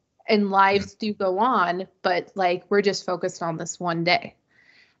world and Yeah. lives do go on, but like we're just focused on this one day.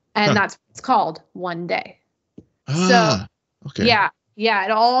 And Huh. that's what it's called, one day. So Ah. Okay. yeah, yeah,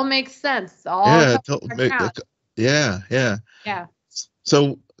 it all makes sense. It all Yeah. comes back out. Yeah. Yeah. Yeah.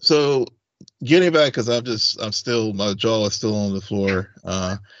 So getting back, because I'm still, my jaw is still on the floor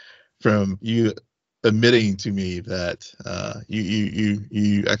from you admitting to me that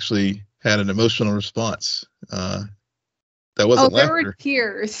you actually had an emotional response that Oh, wasn't there were laughter.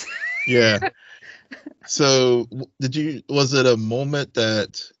 tears. Yeah. So was it a moment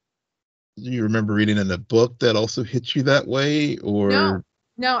that you remember reading in a book that also hit you that way, No, or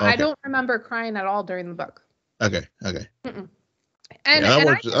no, I okay, don't remember crying at all during the book. okay. Mm-mm. Yeah, And I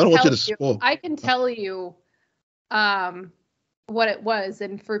don't want you to spoil. I can tell you um what it was,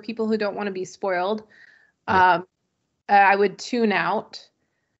 and for people who don't want to be spoiled, Okay, um I would tune out.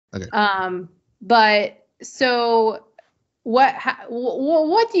 okay. But so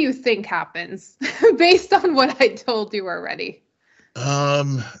what do you think happens based on what I told you already?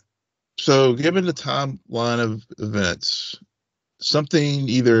 Um, so given the timeline of events, something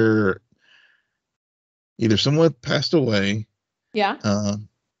either someone passed away, Yeah. um,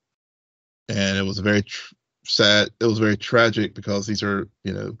 and it was very sad. It was very tragic because these are,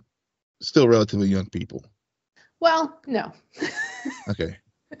 still relatively young people. Well, no. Okay.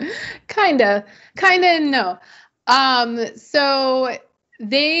 Kinda no. So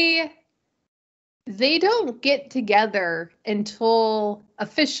they they don't get together until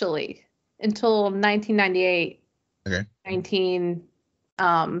officially until 1998, Okay. 19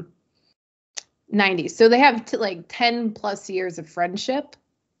 um 90. So they have like 10 plus years of friendship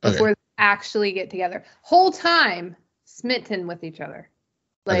Okay. before they actually get together. Whole time smitten with each other.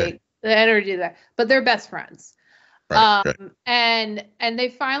 Okay. Like the energy there, but they're best friends. Right. Right. And they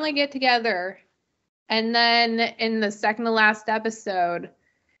finally get together, and then in the second to last episode,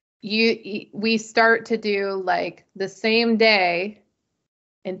 we start to do like the same day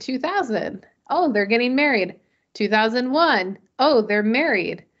in 2000. Oh, they're getting married. 2001. Oh, they're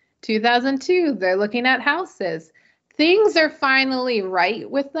married. 2002. They're looking at houses. Things are finally right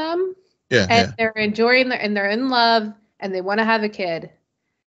with them, Yeah. and Yeah. they're enjoying and they're in love, and they want to have a kid.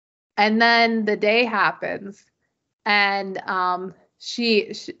 And then the day happens, and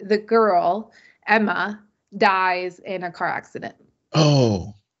the girl Emma dies in a car accident.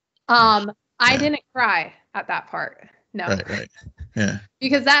 Oh. Gosh. I Yeah. didn't cry at that part. No. Right. Right. Yeah.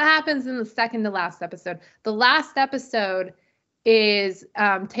 Because that happens in the second to last episode. The last episode is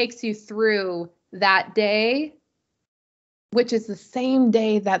takes you through that day, which is the same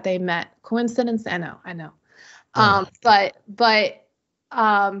day that they met. Coincidence? I know. Oh. But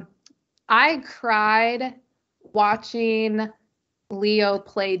I cried watching Leo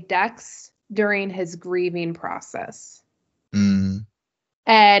play Dex during his grieving process. Mm.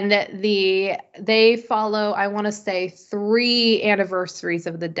 And they follow, I want to say, 3 anniversaries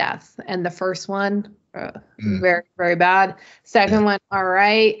of the death. And the first one, very, very bad. Second Yeah. one, all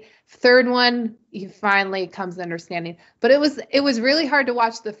right. Third one, he finally comes to understanding. But it was really hard to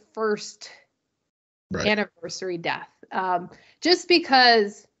watch the first Right. anniversary death. Just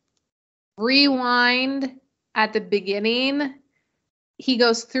because rewind at the beginning, he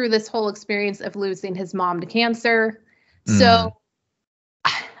goes through this whole experience of losing his mom to cancer. Mm. So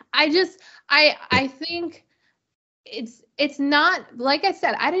I think it's not, like I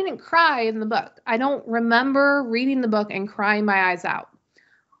said, I didn't cry in the book. I don't remember reading the book and crying my eyes out.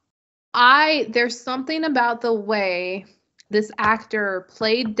 There's something about the way this actor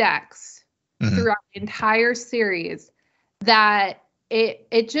played Dex Hmm. throughout the entire series that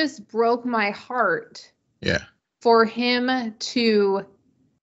it just broke my heart Yeah. for him to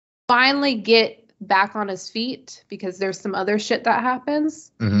finally get back on his feet, because there's some other shit that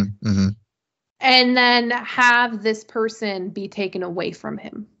happens, Hmm. Hmm. and then have this person be taken away from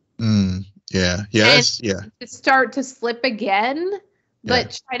him. Mm. Yeah. Yeah. And That's yeah. to start to slip again, Yeah.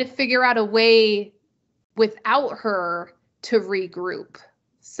 but try to figure out a way without her to regroup.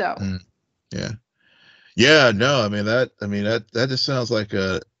 So Mm. Yeah. Yeah. No. That just sounds like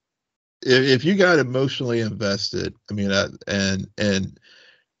if you got emotionally invested, and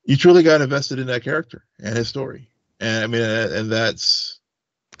you truly got invested in that character and his story, and and that's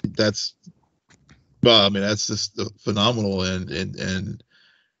well, that's just phenomenal and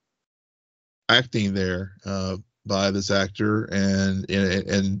acting there. by this actor, and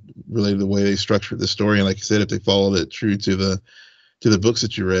really the way they structured the story. And like you said, if they followed it true to the books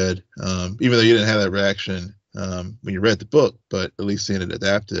that you read, even though you didn't have that reaction when you read the book, but at least seeing it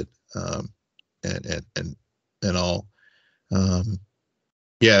adapted, and all.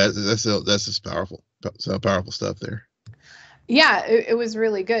 Yeah, that's just powerful. So powerful stuff there. Yeah, it was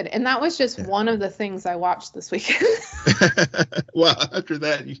really good. And that was just one of the things I watched this weekend. Well, after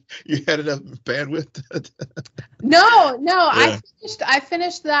that, you had enough bandwidth. No, Yeah. I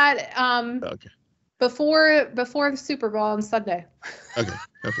finished that Okay. before the Super Bowl on Sunday. Okay.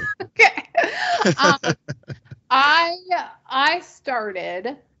 Okay. I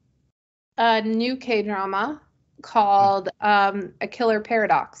started a new K-drama called A Killer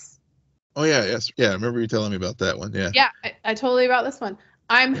Paradox. Oh yeah, yes, yeah. I remember you telling me about that one. Yeah. Yeah, I totally about this one.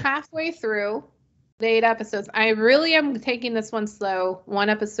 I'm halfway through the 8 episodes. I really am taking this one slow, 1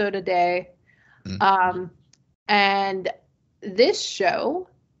 episode a day. And this show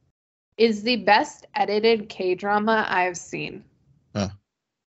is the best edited K-drama I've seen. Huh.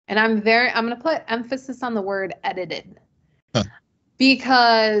 And I'm going to put emphasis on the word edited. Huh.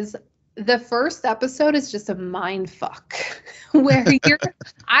 Because the first episode is just a mind fuck where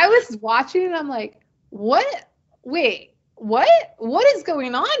I was watching and I'm like, what is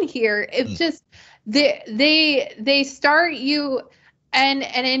going on here? It's just they start you, and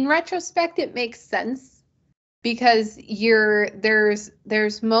in retrospect it makes sense, because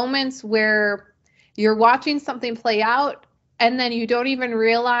there's moments where you're watching something play out and then you don't even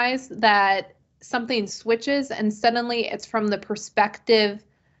realize that something switches, and suddenly it's from the perspective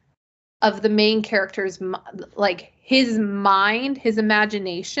of the main character's, like his mind, his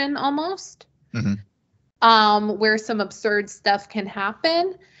imagination almost, where some absurd stuff can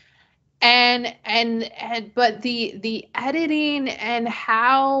happen. And but the editing and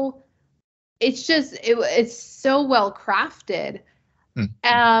how it's so well crafted.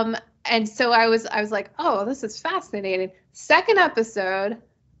 And so I was like, oh, this is fascinating. Second episode,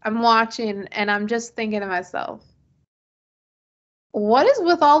 I'm watching and I'm just thinking to myself, what is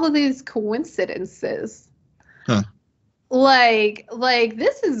with all of these coincidences? Huh. Like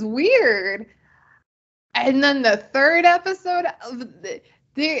this is weird. And then the third episode,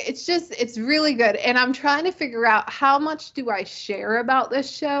 it's really good. And I'm trying to figure out how much do I share about this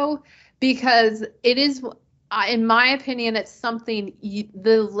show, because it is, in my opinion, it's something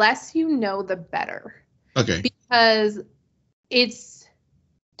the less you know, the better. Okay. Because it's,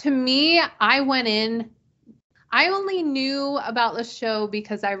 to me, I went in, I only knew about the show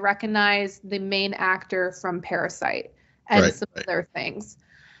because I recognized the main actor from Parasite and some other things.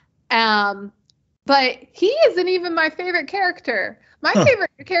 But he isn't even my favorite character. My favorite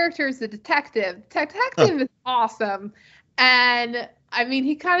character is the detective. Detective is awesome. And I mean,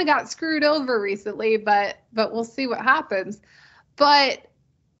 he kind of got screwed over recently, but we'll see what happens. But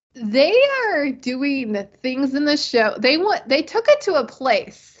they are doing things in the show. They took it to a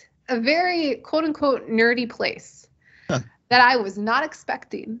place, a very quote unquote nerdy place that I was not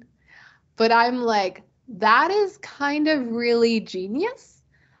expecting. But I'm like, that is kind of really genius.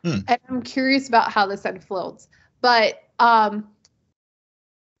 And I'm curious about how this unfolds. But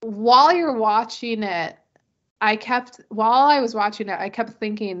while you're watching it, I kept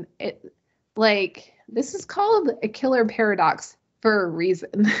thinking, like, this is called A Killer Paradox for a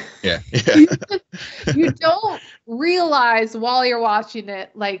reason. Yeah. You don't realize while you're watching it,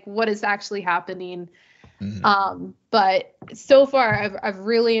 like, what is actually happening. But so far, I've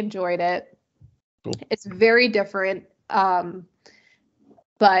really enjoyed it. Cool. It's very different.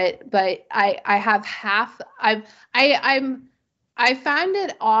 But I have I found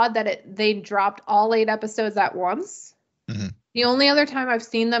it odd that they dropped all 8 episodes at once. The only other time I've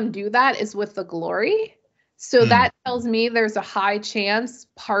seen them do that is with The Glory. So that tells me there's a high chance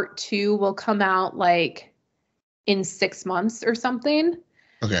part 2 will come out like in 6 months or something.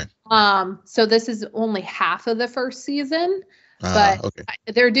 Okay. So this is only half of the first season. But okay.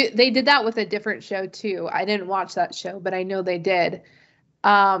 They did that with a different show too. I didn't watch that show, but I know they did.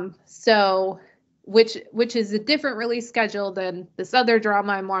 So which is a different release schedule than this other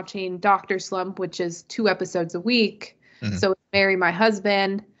drama I'm watching, Dr. Slump, which is 2 episodes a week. So it's Marry My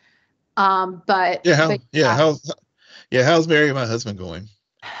Husband. How's Marry My Husband going?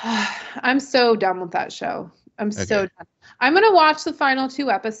 I'm so done with that show. So done. I'm gonna watch the final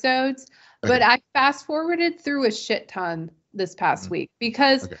 2 episodes, but I fast forwarded through a shit ton this past week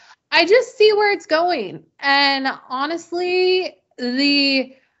because I just see where it's going. And honestly,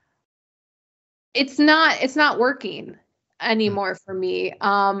 it's not working anymore for me.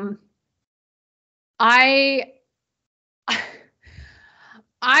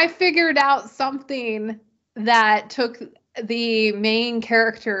 I figured out something that took the main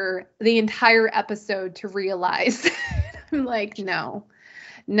character the entire episode to realize. I'm like, no.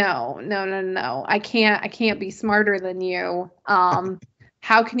 I can't be smarter than you.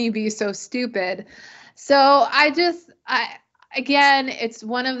 How can you be so stupid? So again, it's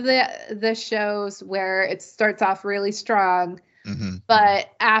one of the shows where it starts off really strong,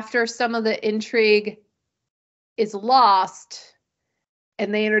 but after some of the intrigue is lost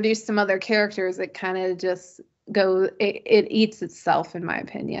and they introduce some other characters, it kind of just it eats itself, in my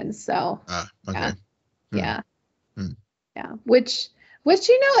opinion. So okay. Yeah. Which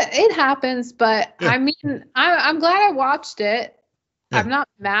it happens, but I mean, I'm glad I watched it. I'm not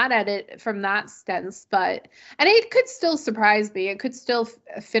mad at it from that sense, and it could still surprise me. It could still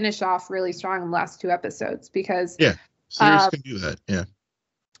finish off really strong in the last 2 episodes because series can do that.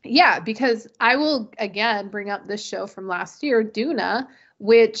 Because I will again bring up this show from last year, Duna,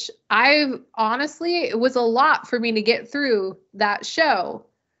 which it was a lot for me to get through that show.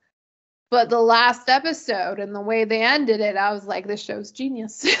 But the last episode and the way they ended it, I was like, this show's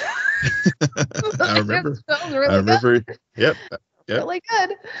genius. I remember. Good. Yep. Really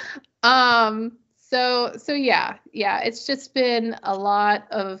good. So it's just been a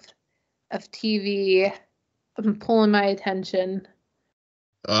lot of TV pulling my attention.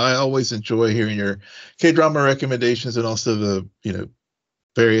 I always enjoy hearing your K-drama recommendations and also the,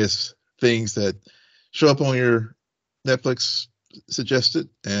 various things that show up on your Netflix suggested,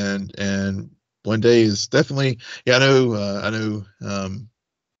 and one day is definitely I know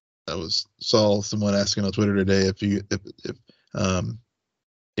I saw someone asking on Twitter today if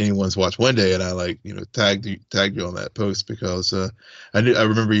anyone's watched One Day, and I tagged you on that post because I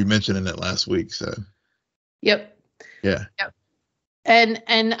remember you mentioning it last week. So yep. And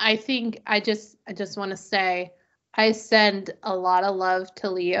I think I just want to say I send a lot of love to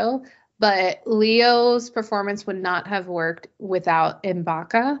Leo. But Leo's performance would not have worked without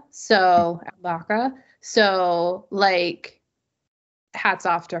M'Baka. So hats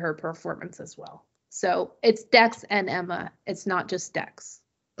off to her performance as well. So it's Dex and Emma. It's not just Dex.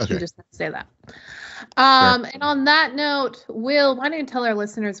 Okay. I'm just going to say that. And on that note, Will, why don't you tell our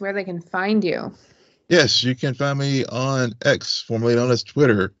listeners where they can find you? Yes, you can find me on X, formerly known as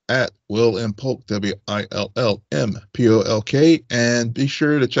Twitter, at Will M. Polk, WILLMPOLK. And be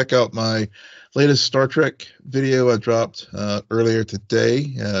sure to check out my latest Star Trek video I dropped earlier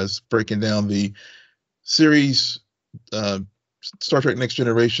today, breaking down the series Star Trek Next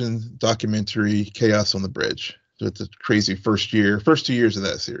Generation documentary, Chaos on the Bridge. So it's a crazy first 2 years of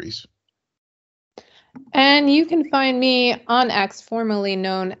that series. And you can find me on X, formerly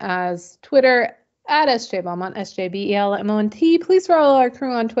known as Twitter, at SJ Belmont, SJBELMONT. Please follow our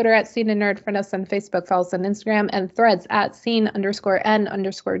crew on Twitter at Scene and Nerd. Friend us on Facebook, follow us on Instagram, and Threads at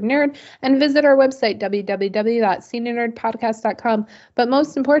scene_n_nerd. And visit our website, www.sceneandnerdpodcast.com. But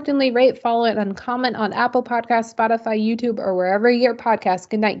most importantly, rate, follow it, and comment on Apple Podcasts, Spotify, YouTube, or wherever you get podcasts.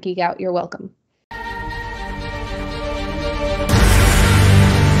 Good night, Geek Out. You're welcome.